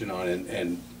discussion on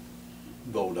and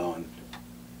vote on.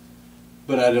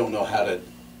 But I don't know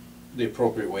the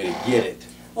appropriate way to get it.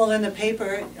 Well, in the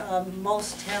paper,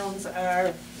 most towns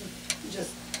are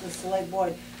just the select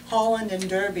board. Holland and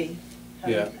Derby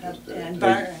Yeah. and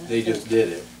Barton. They just did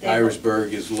it. They-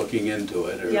 Irisburg is looking into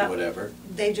it or Yeah. whatever.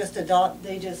 They did it on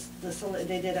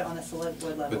a select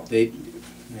board level. But they,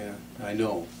 yeah, I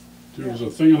know. There was a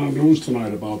thing on the news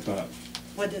tonight about that.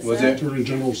 What is Was that? there? Attorney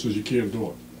General says you can't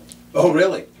do it. Oh,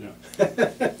 really? Yeah.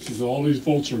 Says all these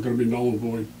votes are gonna be null and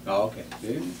void. Oh, okay.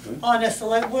 Yeah, good. On a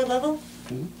select board level?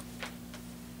 It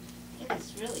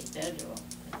is really federal,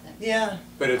 I think. Yeah.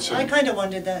 But it's I a kinda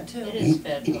wondered that too. It is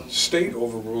federal. state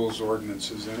overrules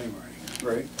ordinances anyway,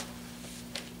 right?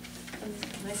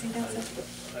 I think that's it.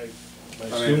 I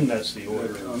assume that's the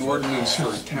order. An ordinance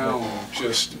for a town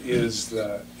just is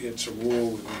that it's a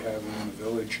rule that we have in the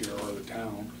village here or the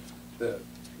town that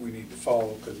we need to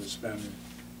follow because it's been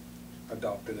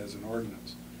adopted as an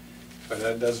ordinance. But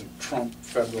that doesn't trump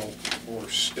federal or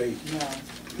state. No.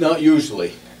 Not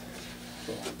usually.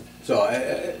 So So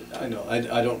I know,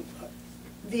 I don't,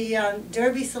 The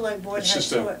Derby Select Board it's has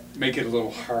just to, to make it a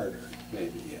little harder.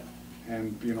 maybe, yeah.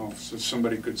 And, you know, so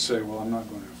somebody could say, well, I'm not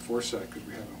going to enforce that because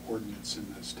we have an ordinance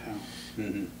in this town.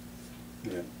 Mhm.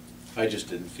 Yeah. I just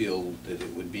didn't feel that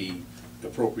it would be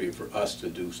appropriate for us to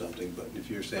do something, but if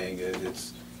you're saying that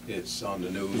it's on the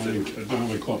news. I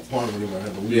only caught part of it, I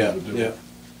had to leave Yeah, to do yeah. it.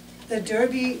 the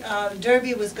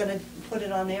Derby was gonna put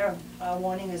it on their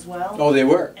warning as well. Oh, they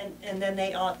were? And then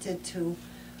they opted to,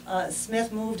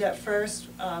 Smith moved at first,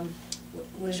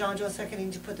 with Jean-Joe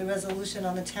seconding to put the resolution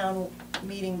on the town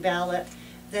meeting ballot.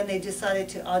 Then they decided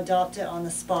to adopt it on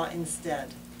the spot instead.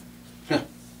 Huh.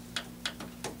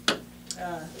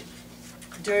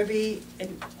 Derby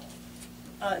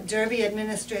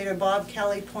Administrator Bob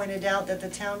Kelly pointed out that the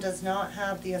town does not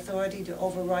have the authority to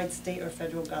override state or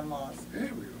federal gun laws. There we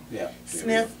go. Yeah.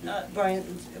 Smith, Brian,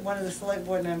 one of the select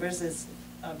board members is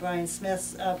Brian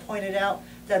Smith, pointed out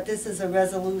that this is a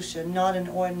resolution, not an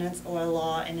ordinance or a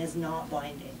law, and is not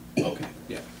binding. Okay,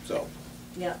 yeah, so.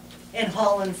 Yeah, and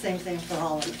Holland, same thing for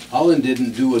Holland. Holland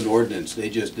didn't do an ordinance, they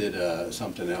just did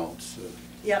something else.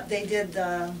 Yep, they did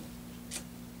the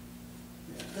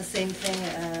same thing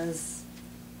as,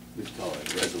 We'd call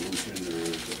it resolution or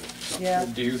something. yeah.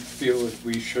 Do you feel that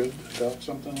we should adopt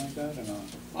something like that or not?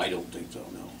 I don't think so,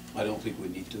 no. I don't think we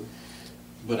need to.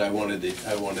 But I wanted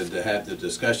to have the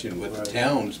discussion with the Right. I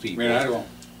townspeople. mean, I don't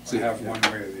have one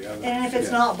way or the other. And if it's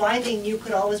Yeah. not binding, you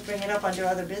could always bring it up under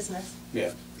other business.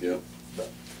 Yeah. Yeah.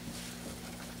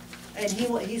 And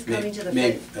he's coming to the,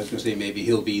 Maybe, I was gonna say, maybe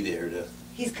he'll be there to,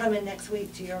 he's coming next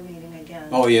week to your meeting again.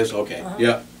 oh, yes, okay, Uh-huh.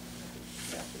 yeah.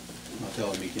 I'll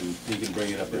tell him he can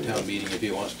bring it up at town meeting if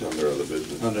he wants to. Under other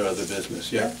business. Under other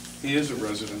business, yeah. He is a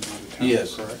resident of the town, He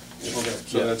is. correct? Yeah. Okay,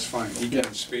 so Yeah. that's fine. He Yeah.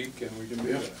 can speak and we can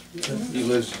do that. He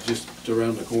lives just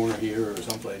around the corner here or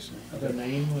someplace. The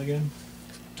name again?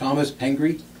 Thomas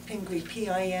Pengree? Pingree,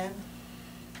 Pingree.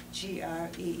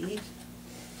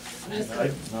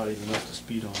 I'm not even up to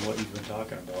speed on what you've been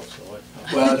talking about, so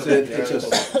I.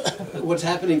 Well, what's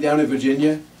happening down in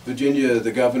Virginia? Virginia,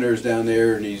 the governor's down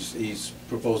there, and he's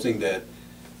proposing that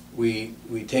we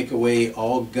take away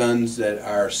all guns that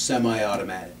are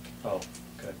semi-automatic, Oh,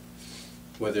 okay.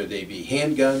 whether they be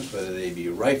handguns, whether they be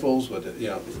rifles, whether, you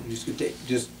know,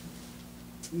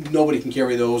 nobody can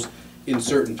carry those in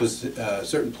certain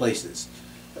places.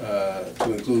 To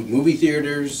include movie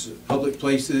theaters, public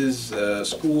places,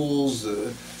 schools,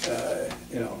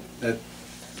 you know, that,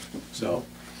 so.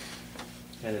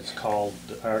 And it's called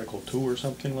Article 2 or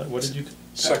something like, what did you?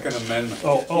 Second Amendment.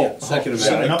 Oh, Second yeah,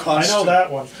 Amendment. I know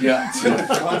that one. Yeah. It's in the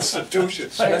Constitution.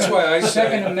 That's why I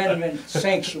Second say, Amendment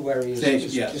sanctuary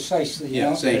is Yeah. precisely, you Yeah,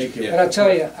 know? thank you. But I'll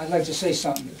tell you, I'd like to say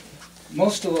something.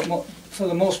 For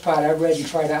the most part, I've read and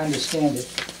tried to understand it.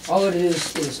 All it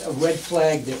is a red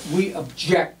flag that we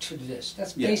object to this.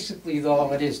 That's Yeah. basically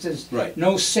all it is. There's Right.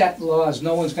 no set laws,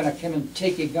 no one's gonna come and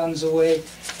take your guns away.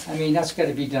 I mean, that's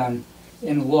gotta be done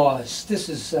in laws. This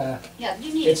is, Yeah,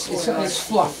 you need a it's court order to do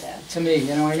fluff that. to me,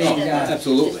 you know what I mean? It doesn't-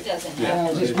 absolutely. It just doesn't Yeah.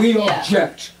 happen. Just, we Yeah.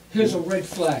 object, here's a red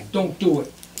flag, don't do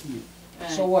it.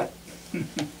 So what?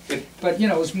 But, you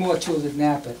know, it's more to it than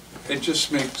that, but it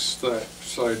just makes that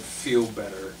side feel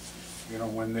better, you know,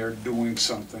 when they're doing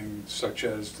something such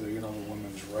as the, you know, the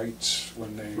women's rights,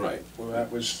 when they, Right. well,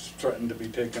 that was threatened to be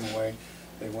taken away,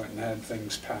 they went and had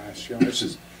things passed, you know,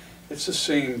 it's the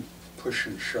same push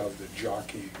and shove, the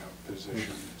jockeying of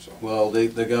position, so. Well, the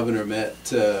governor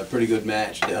met a pretty good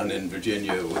match down in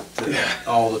Virginia with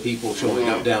all the people showing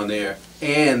up down there,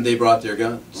 and they brought their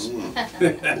guns.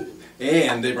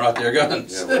 And they brought their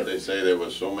guns. Yeah, but they say there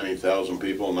was so many thousand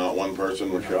people, not one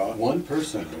person was shot. One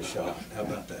person was shot, how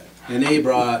about that? And they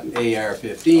brought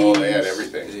AR-15s. Oh, they had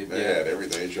everything. They had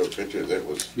everything. They showed pictures. It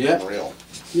was unreal.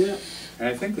 Yeah. And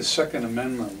I think the Second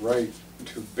Amendment right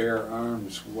to bear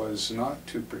arms was not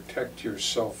to protect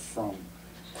yourself from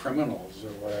criminals or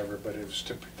whatever, but it was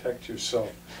to protect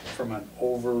yourself from an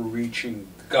overreaching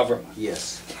government.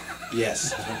 Yes.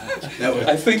 Yes. That was,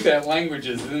 I think that language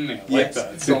is in there like Yes.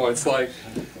 that, so it's like,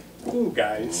 ooh,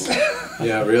 guys.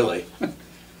 yeah, really.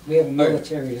 We have a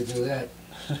military to do that.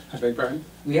 Beg pardon?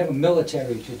 We have a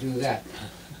military to do that.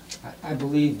 I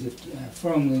believe that,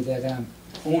 firmly that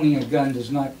owning a gun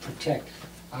does not protect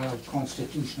our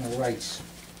constitutional rights.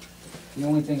 The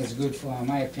only thing it's good for, in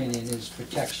my opinion, is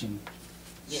protection,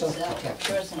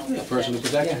 self-protection. Yeah, personal Yeah,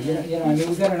 protection. you know, I mean,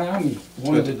 we've got an army,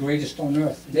 one of the greatest on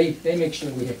earth. They make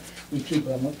sure we keep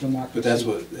a democracy. But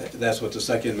that's what the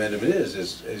Second Amendment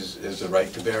is the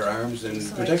right to bear arms and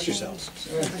protect yourselves.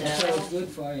 Yeah, that's what it's good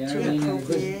for, you know, To I mean,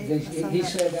 appropriate he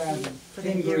said, for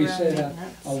the Pingree said, year-round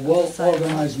a maintenance.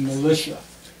 well-organized militia.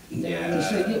 And he Yeah.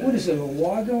 said, "Yeah, what is it, a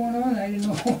war going on? I didn't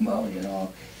know about, you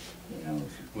know,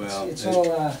 Well, it's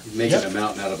all, making a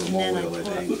mountain out of a molehill, I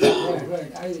think.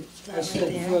 right, I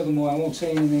said furthermore, I won't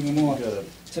say anything anymore. Gotta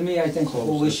To me, I think the close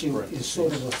whole this issue parentheses. is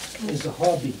sort of is a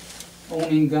hobby.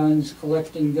 Owning guns,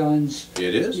 collecting guns,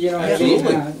 It is, you know, what I mean,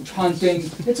 absolutely.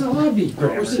 hunting, it's a hobby. Of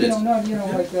course it You know, is. not, you know,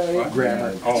 like,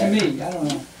 Grammar. to me, I don't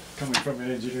know. Coming from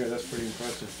an engineer, that's pretty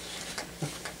impressive.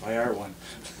 I are one.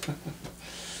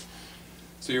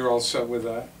 So you're all set with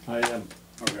that? I am.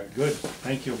 Okay, Good,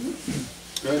 thank you.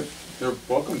 good. You're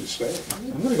welcome to stay.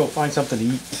 I'm gonna go find something to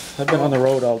eat. I've been on the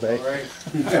road all All day. right.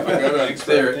 Have a good one. Thanks,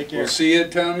 there. Take care. We'll see you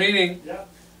at town meeting. Yep.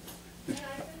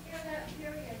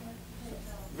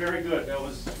 Very good, I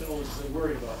was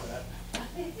worried about that.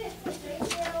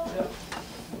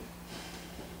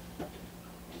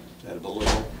 Is that a balloon?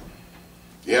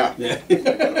 Yeah. Yeah.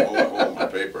 Hold my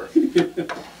paper.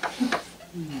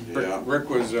 Yeah, Rick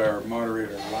was our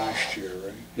moderator last year,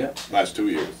 right? Yeah, last 2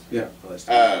 years. yeah. Well,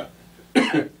 that's-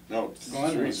 No,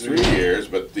 Glenn three, was 3 there. years,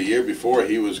 but the year before,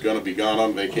 he was gonna be gone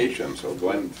on vacation, so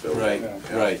Glenn filled in. Right,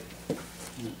 Yeah. right.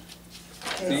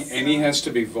 And he has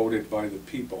to be voted by the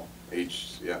people,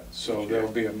 Yeah. so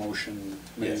there'll be a motion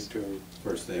made Yes. to.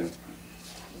 First thing.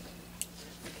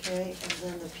 Okay, and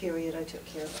then the period I took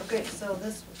care of. Okay, so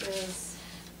this is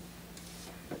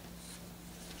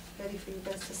ready for you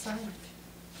guys to sign.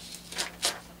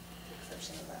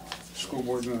 Exception of that one. School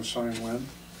board's gonna sign when?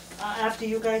 After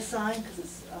you guys sign, because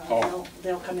it's, Oh.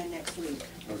 they'll come in next week.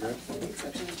 Okay. With the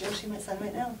exception of Jo, she might sign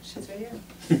right now, she's right here.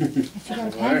 If you got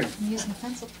a pen, Alright. I'm using a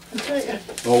pencil. That's right.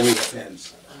 Oh, we got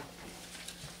pens.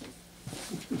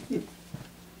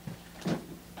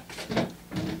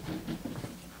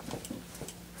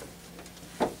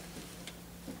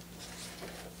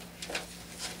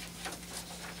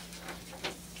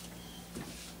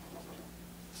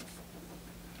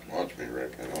 Watch me,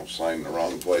 Rick, I don't sign in the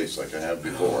wrong place like I have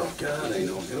before. Oh, God, I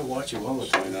know, gotta watch you all the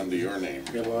time. Sign under your name.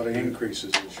 Got a lot of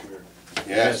increases this year.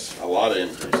 Yes, a lot of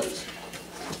increases.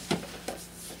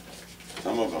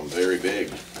 Some of them very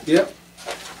big. Yep.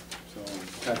 So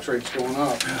tax rate's going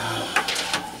up.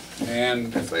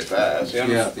 And If they pass. the Yeah,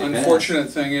 they pass. unfortunate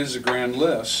thing is the grand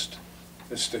list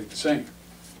has stayed the same.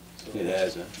 So, It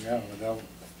has, huh? yeah, without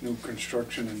new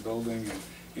construction and building and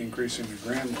increasing the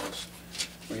grand list.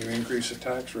 When you increase the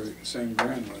tax rate, the same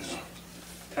grand list,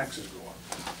 taxes go up.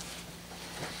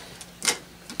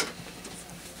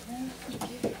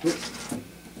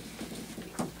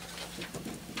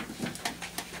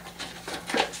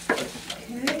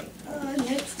 Okay,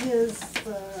 next is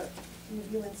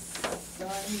review and sign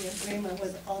the agreement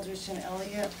with Aldrich and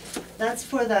Elliott. That's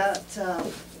for that,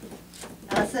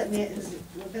 asset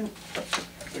we've been,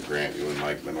 The grant you and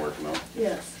Mike been working on.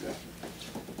 yes,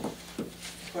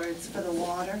 Yeah. it's for the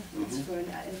water. It's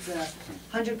a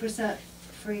 100%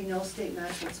 free, no state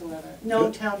match whatsoever, no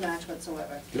Good. town match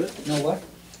whatsoever, Good. Know what?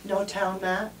 no town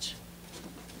match.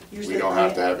 We don't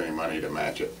have to have any money to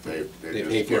match it. They They just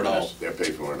pay for it giving all. us- They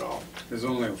pay for it all. There's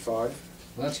only 5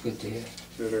 Well, that's good to hear.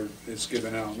 that are, it's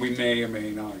given out. We may or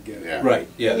may not get it. Yeah. Right,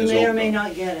 yeah, You there's may or all- may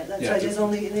not get it, that's Yeah, right, there's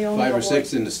only, they only 5 or award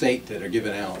 6 in the state that are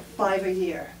given out. 5 a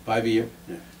year. 5 a year?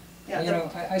 Yeah. Yeah, You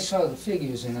know, I saw the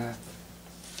figures and,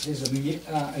 there's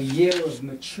a year of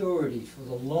maturity for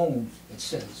the loan, it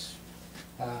says.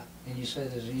 And you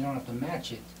said you don't have to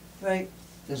match it. right,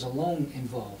 there's a loan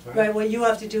involved, right? Right, what you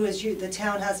have to do is the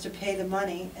town has to pay the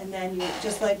money, and then you,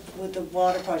 just like with the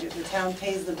water project, the town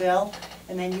pays the bill,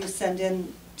 and then you send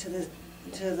in to the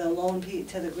to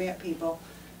the grant people,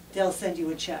 they'll send you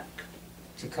a check.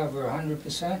 To cover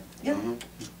 100%? Yep.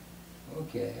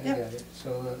 Okay, I Yep. got it.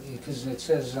 So, because it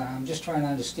says, I'm just trying to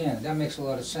understand, it. That makes a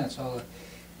lot of sense.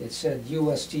 It said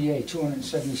USDA,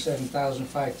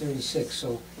 277,536,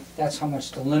 so that's how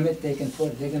much the limit they're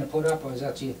gonna put up, or is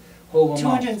that the whole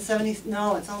amount? 270,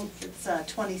 no, it's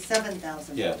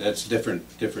 27,000. Yeah, that's different,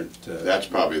 That's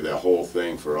probably the whole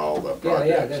thing for all the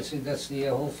projects. Yeah, that's the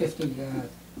whole 50,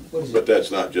 what is But it?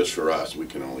 that's not just for us, we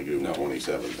can only do No.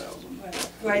 27,000.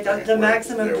 Right, the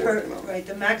maximum They're working on it. right,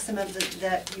 the maximum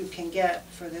that you can get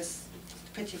for this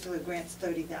particular grant's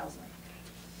 30,000.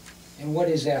 And what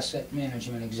is asset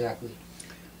management exactly?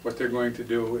 What they're going to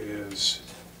do is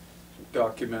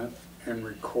document and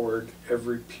record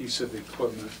every piece of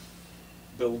equipment,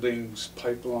 buildings,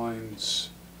 pipelines,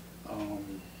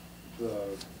 the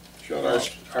Shut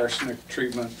off. arsenic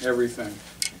treatment, everything.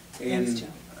 Thanks,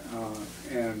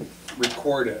 And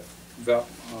record it,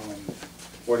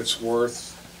 what it's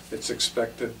worth, its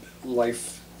expected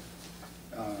life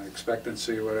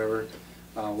expectancy, whatever,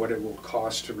 what it will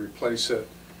cost to replace it,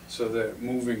 so that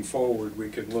moving forward, we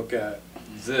could look at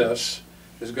this.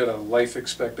 It's got a life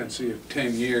expectancy of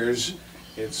 10 years.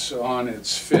 It's on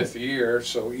its 5th year,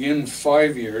 so in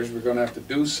 5 years, we're gonna have to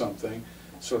do something,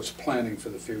 so it's planning for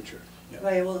the future.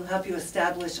 Right, it will help you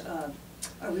establish a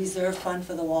reserve fund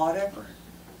for the water, Right.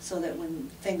 so that when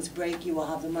things break, you will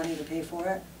have the money to pay for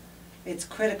it. It's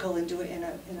critical in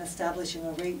establishing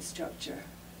a rate structure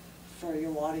for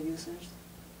your water users.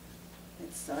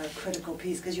 It's a critical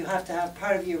piece, because you have to have,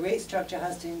 part of your rate structure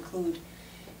has to include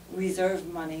reserve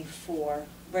money for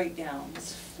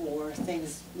breakdowns, for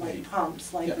things like Right.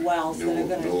 pumps, like Yeah. wells that are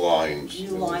gonna. New lines.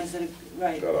 New lines that are,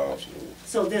 right. Shut offs.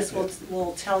 So this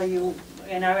will tell you,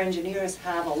 and our engineers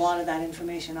have a lot of that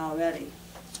information already.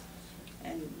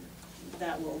 And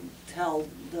that will tell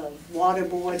the water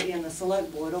board and the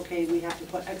select board, okay, we have to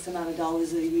put X amount of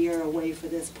dollars a year away for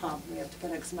this pump. We have to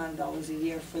put X amount of dollars a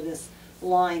year for this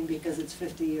line because it's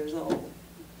 50 years old.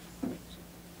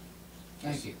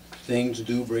 Thank you. things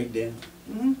do break down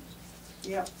Mm-hmm,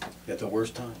 yep, at the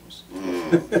worst times.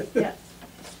 yeah.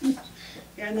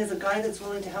 Yeah, and there's a guy that's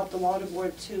willing to help the water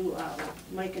board too.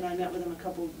 Mike and I met with him a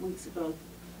couple of weeks ago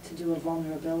to do a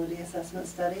vulnerability assessment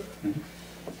study. Mhm.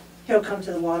 He'll come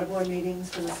to the water board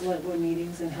meetings, to the select board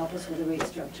meetings, and help us with the rate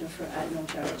structure for at no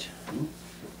charge.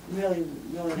 Really,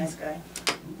 really nice guy.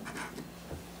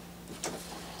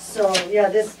 So, yeah,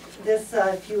 this,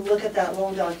 if you look at that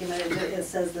loan document, it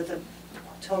says that the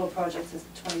total project is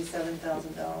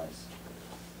 $27,000.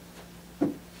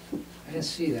 I didn't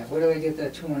see that. Where did I get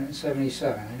that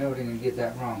 277? I know I didn't get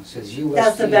that wrong. It says USDA.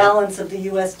 That's the balance of the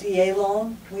USDA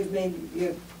loan. We've made,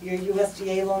 your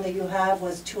USDA loan that you have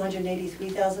was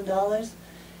 $283,000.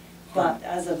 But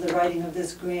as of the writing of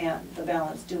this grant, the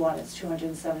balance due on it's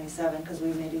 $277, because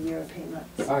we made a year of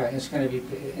payments. All right, it's gonna be,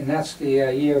 and that's the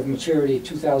year of maturity,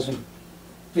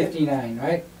 2059,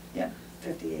 right? Yeah,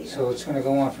 58. So it's gonna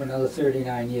go on for another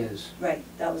 39 years. Right,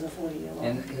 that was a 40-year loan.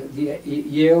 And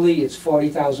yearly, it's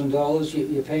 $40,000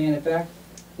 you're paying it back?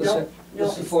 What's No, that? no,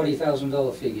 What's the it's-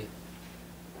 $40,000 figure?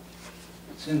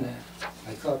 It's in there.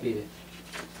 I copied it.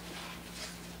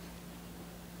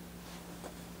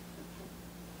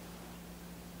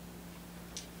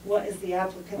 What is the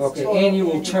applicant's Okay, total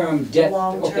annual term debt,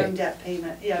 long-term okay. debt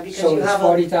payment? Yeah, because So you it's have a,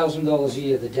 $40,000 a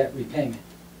year, the debt repayment.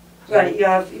 right, you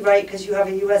have, right, because you have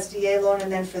a USDA loan,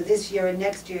 and then for this year and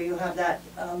next year, you have that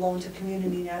loan to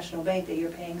Community National Bank that you're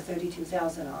paying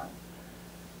 $32,000 on.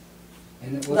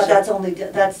 And what's But that? that's only,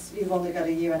 you've only got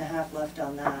a year and a half left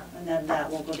on that, and then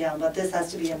that will go down, but this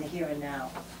has to be in the here and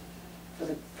now. For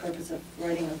the purpose of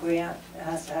writing a grant, it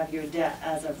has to have your debt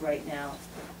as of right now.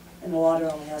 And the water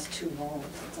only has 2 loans,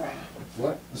 that's all.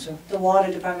 What? What's that? The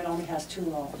water department only has 2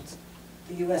 loans,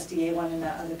 the USDA one and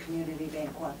that other community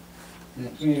bank one. And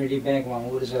the community bank one,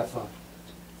 what is that for?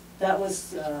 That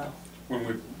was, When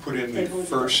we put in the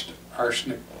first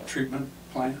arsenic treatment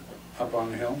plant up on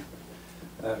the hill,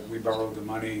 we borrowed the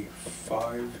money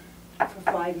for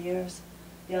 5 years,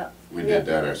 yeah. We did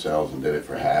that ourselves and did it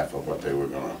for half of what they were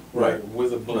gonna. Right,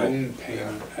 with a balloon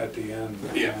payment at the end.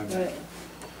 Yeah. And Right.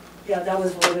 Yeah, that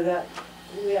was voted at,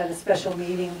 we had a special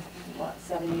meeting, what,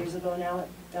 7 years ago now,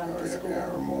 down at the school?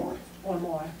 Yeah, or more. Or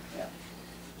more, yeah.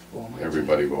 Oh, my-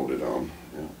 Everybody voted on,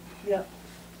 yeah. Yep.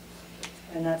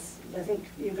 And that's, I think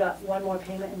you got one more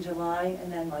payment in July,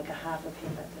 and then like a half a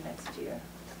payment the next year.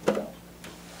 So,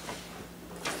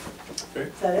 Okay.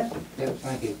 is that it? Yeah,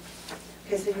 thank you.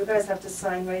 Okay, so you guys have to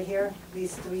sign right here,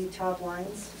 these 3 top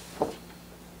lines.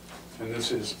 And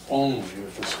this is only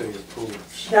if the state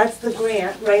approves. That's the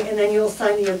grant, right, and then you'll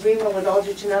sign the agreement with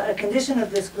Aldrich. Now, a condition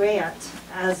of this grant,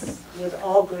 as with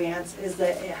all grants, is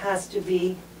that it has to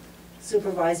be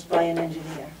supervised by an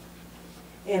engineer.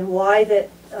 And why that,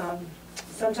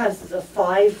 sometimes the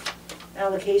 5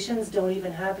 allocations don't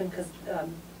even happen because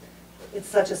it's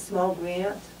such a small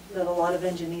grant that a lot of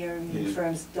engineering Yeah.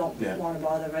 firms don't Yeah. want to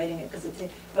bother writing it because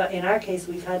but in our case,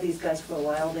 we've had these guys for a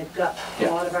while. They've got a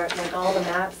Yeah. lot of our, like all the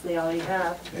maps they already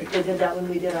have. Okay. They did that when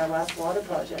we did our last water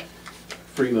project.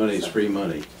 Free money is free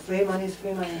money. Free money's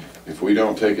free money. If we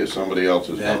don't take it, somebody else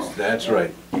is gonna. That's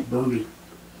right. Bernie.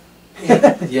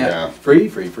 Yeah, free,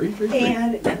 free, free, free, free.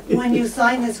 And when you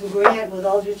sign this grant with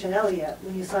Aldrich and Elliott,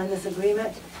 when you sign this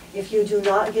agreement, if you do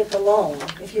not get the loan,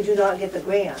 if you do not get the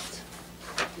grant,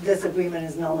 this agreement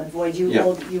is null and void. You Yeah,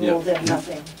 owe yeah. them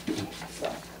nothing,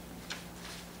 so.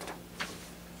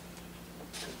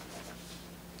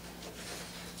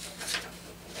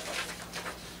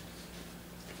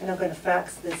 And I'm gonna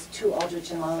fax this to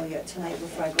Aldrich and Elliott tonight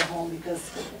before I go home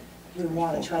because we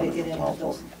wanna try to get in with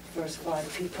those first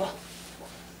 5 people.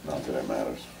 Not that it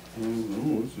matters.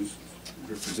 No, it's just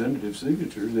representative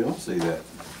signatures, they all say that.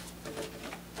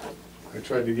 I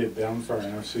tried to get down far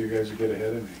enough so you guys would get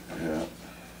ahead of me. Yeah.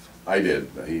 I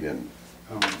did, but he didn't.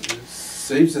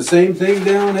 Saves the same thing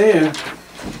down there,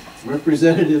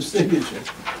 representative signature.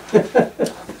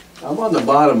 I'm on the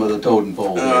bottom of the totem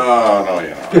pole there. Oh, no,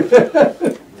 you're not.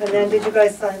 And then, did you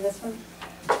guys sign this one?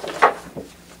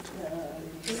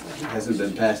 Hasn't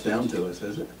been passed down to us,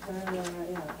 has it? Yeah,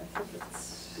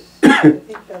 I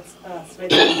think that's us, right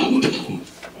there.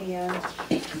 And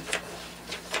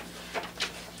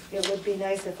it would be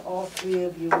nice if all 3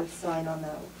 of you would sign on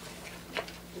that.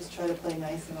 Just try to play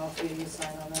nice and all 3 of you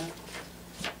sign on that.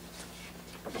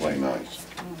 Play nice.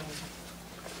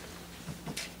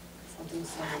 Something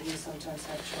some of you sometimes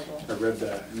have trouble. I read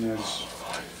that, and there's,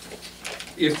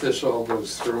 if this all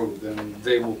goes through, then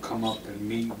they will come up and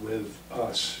meet with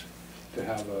us to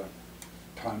have a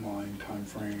timeline,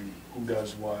 timeframe, who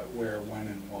does what, where, when,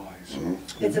 and why, so. Mhm.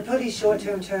 It's a pretty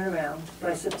short-term turnaround.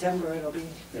 By September, it'll be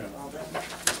Yeah. all done.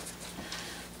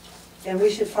 And we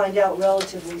should find out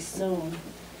relatively soon.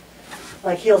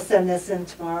 Like, he'll send this in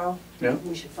tomorrow. Yeah.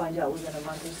 We should find out within a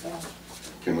month or so.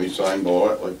 Can we sign below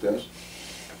it like this?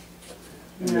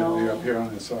 And you'll be No. up here on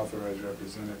this authorized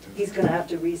representative. He's gonna have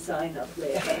to re-sign up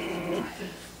there.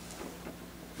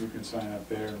 You can sign up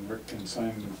there, and Rick can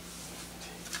sign.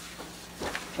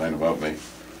 Sign above me.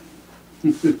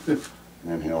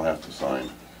 And he'll have to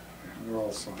sign. They're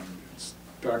all signed. It's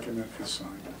document is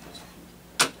signed.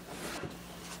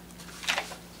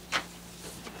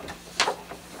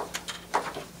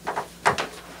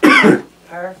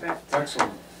 Perfect.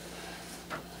 Excellent.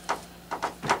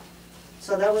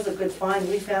 So that was a good find.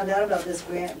 We found out about this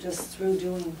grant just through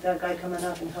doing, that guy coming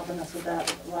up and helping us with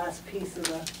that last piece of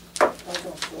the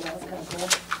puzzle, so that was kinda cool.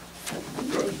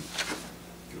 Good.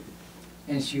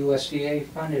 And it's USDA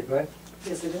funded, right?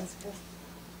 Yes, it is, yes.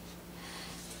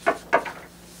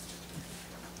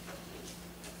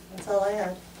 That's all I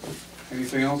had.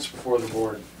 Anything else before the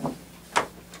board?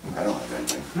 I don't have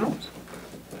anything. No.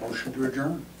 Motion to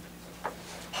adjourn.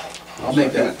 I'll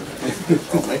make that.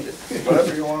 I'll make it.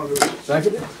 Whatever you wanna do.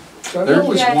 Second? I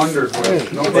always Yes. wondered,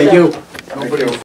 Thank nobody, you. nobody